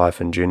 just in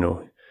life in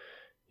general.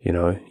 You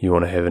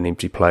want to have an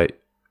empty plate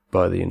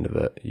by the end of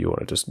it. You want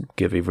to just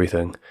give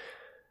everything.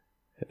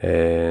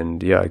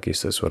 And yeah, I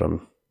guess that's what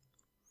I'm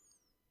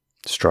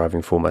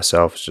striving for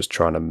myself, is just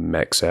trying to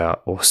max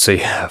out or see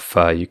how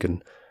far you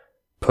can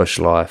push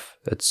life.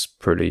 It's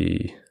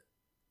pretty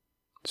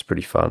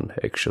fun,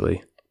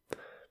 actually.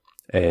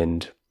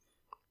 And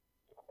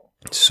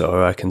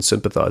so I can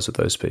sympathize with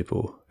those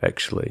people,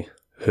 actually,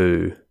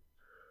 who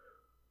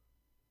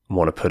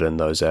want to put in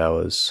those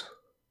hours.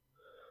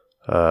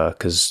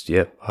 Because,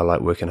 I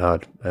like working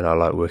hard, and I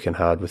like working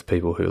hard with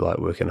people who like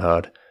working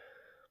hard.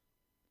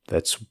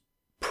 That's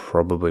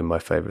probably my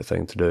favorite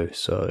thing to do.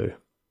 So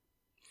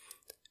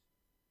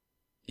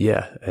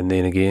yeah, and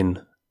then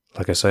again,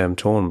 like I say, I'm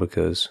torn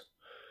because,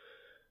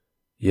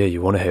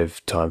 you want to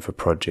have time for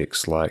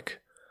projects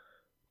like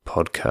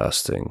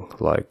podcasting,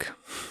 like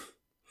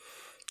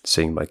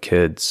seeing my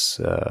kids,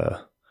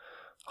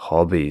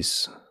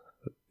 hobbies.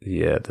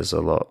 Yeah, there's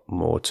a lot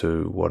more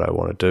to what I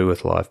want to do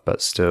with life,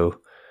 but still,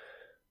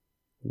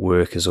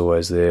 work is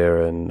always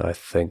there, and I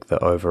think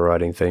the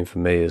overriding theme for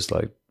me is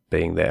like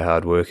being that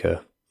hard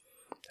worker.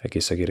 I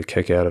guess I get a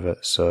kick out of it.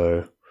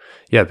 So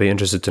yeah, I'd be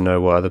interested to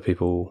know what other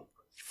people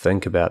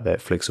think about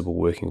that flexible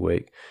working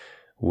week,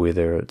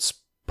 whether it's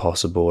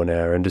possible in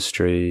our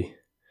industry.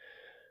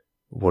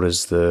 What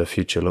does the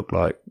future look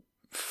like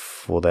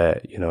for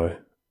that?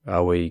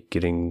 Are we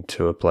getting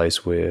to a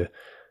place where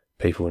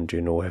people in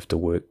general have to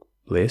work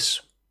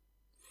less?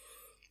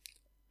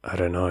 I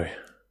don't know.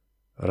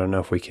 I don't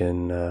know if we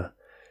can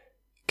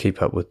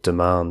keep up with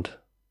demand.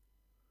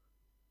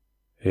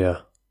 Yeah,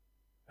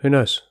 who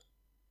knows?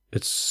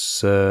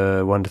 It's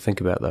one to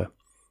think about, though.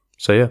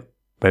 So yeah,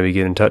 maybe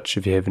get in touch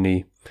if you have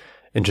any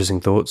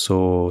interesting thoughts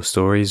or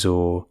stories,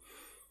 or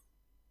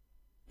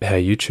how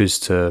you choose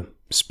to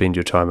spend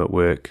your time at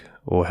work,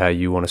 or how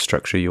you want to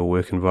structure your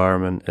work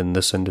environment in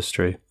this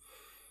industry.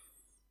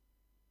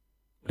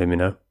 Let me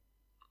know.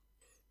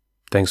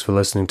 Thanks for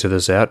listening to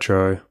this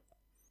outro.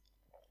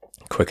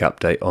 Quick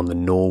update on the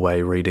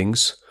Norway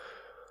readings.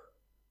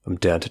 I'm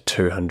down to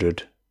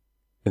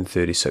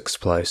 236th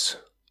place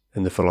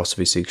in the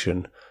philosophy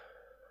section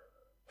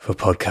for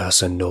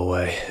podcasts in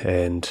Norway,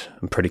 and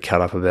I'm pretty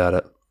cut up about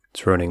it.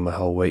 It's ruining my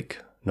whole week,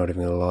 not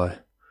even gonna lie.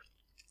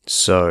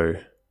 So,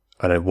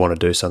 I don't want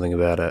to do something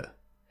about it.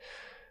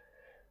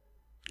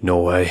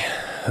 Norway.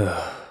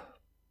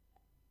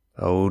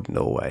 Old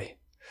Norway.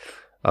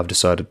 I've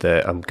decided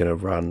that I'm gonna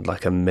run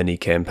like a mini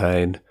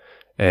campaign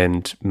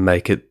and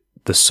make it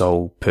the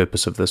sole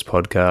purpose of this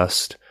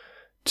podcast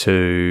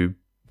to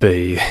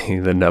be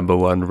the number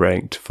one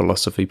ranked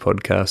philosophy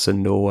podcast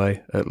in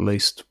Norway at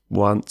least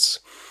once,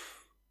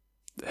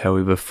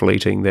 however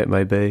fleeting that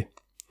may be.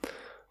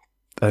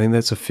 I think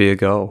that's a fair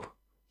goal.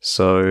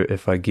 So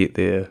if I get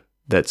there,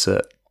 that's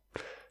it.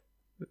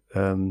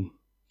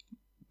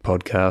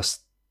 Podcast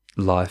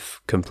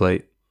life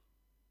complete.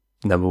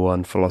 Number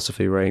one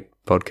philosophy ranked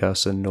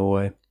podcast in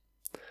Norway.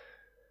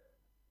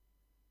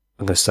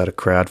 I'm going to start a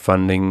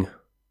crowdfunding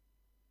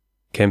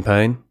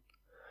campaign.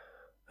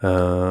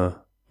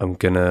 I'm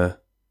gonna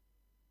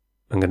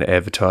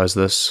advertise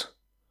this.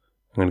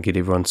 I'm gonna get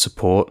everyone's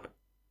support. I'm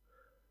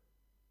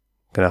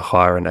gonna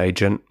hire an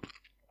agent.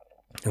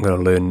 I'm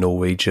gonna learn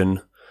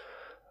Norwegian.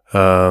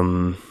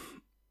 Yeah,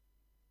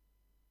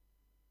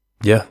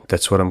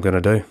 that's what I'm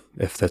gonna do,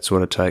 if that's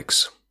what it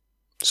takes.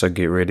 So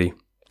get ready,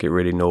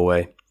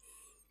 Norway.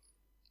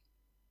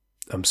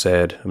 I'm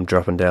sad. I'm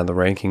dropping down the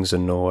rankings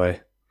in Norway.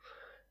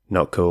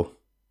 Not cool.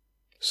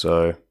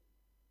 So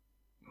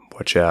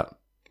watch out.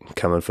 I'm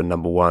coming for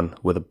number one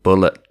with a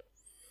bullet.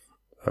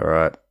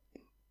 Alright.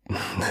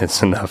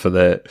 That's enough of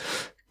that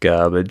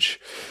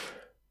garbage.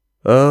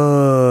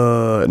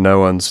 No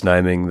one's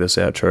naming this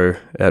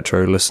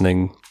outro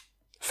listening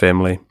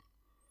family.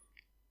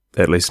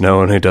 At least no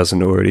one who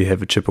doesn't already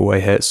have a Chipaway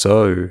hat,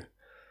 so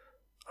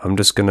I'm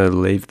just going to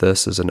leave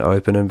this as an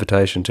open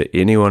invitation to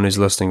anyone who's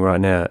listening right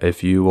now.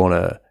 If you want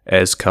a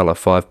as-colour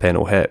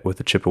 5-panel hat with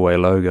the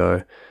Chipaway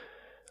logo,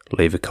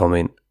 leave a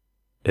comment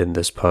in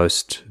this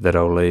post that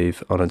I'll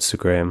leave on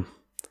Instagram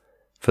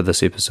for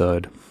this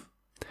episode.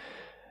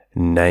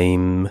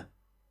 Name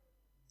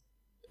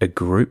a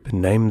group,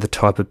 name the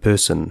type of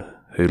person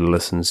who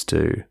listens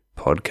to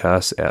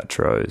podcast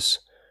outros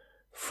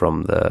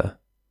from the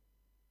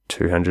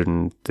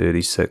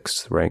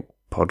 236th ranked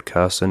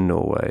podcast in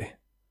Norway,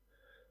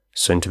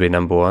 soon to be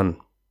number one.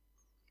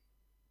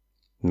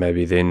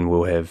 Maybe then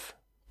we'll have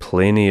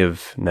plenty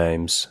of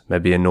names,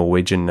 maybe a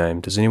Norwegian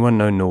name. Does anyone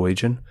know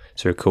Norwegian?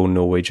 Is there a cool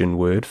Norwegian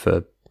word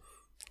for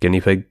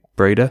guinea pig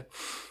breeder?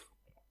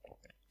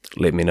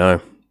 Let me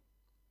know.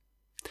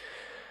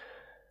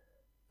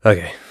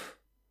 Okay,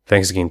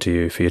 thanks again to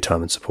you for your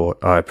time and support.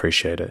 I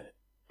appreciate it.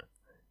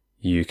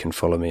 You can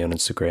follow me on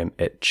Instagram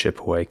at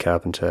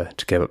ChipAwayCarpenter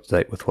to keep up to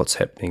date with what's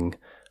happening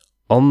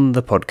on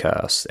the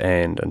podcast.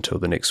 And until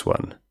the next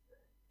one,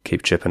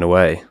 keep chipping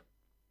away.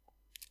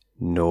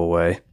 Norway.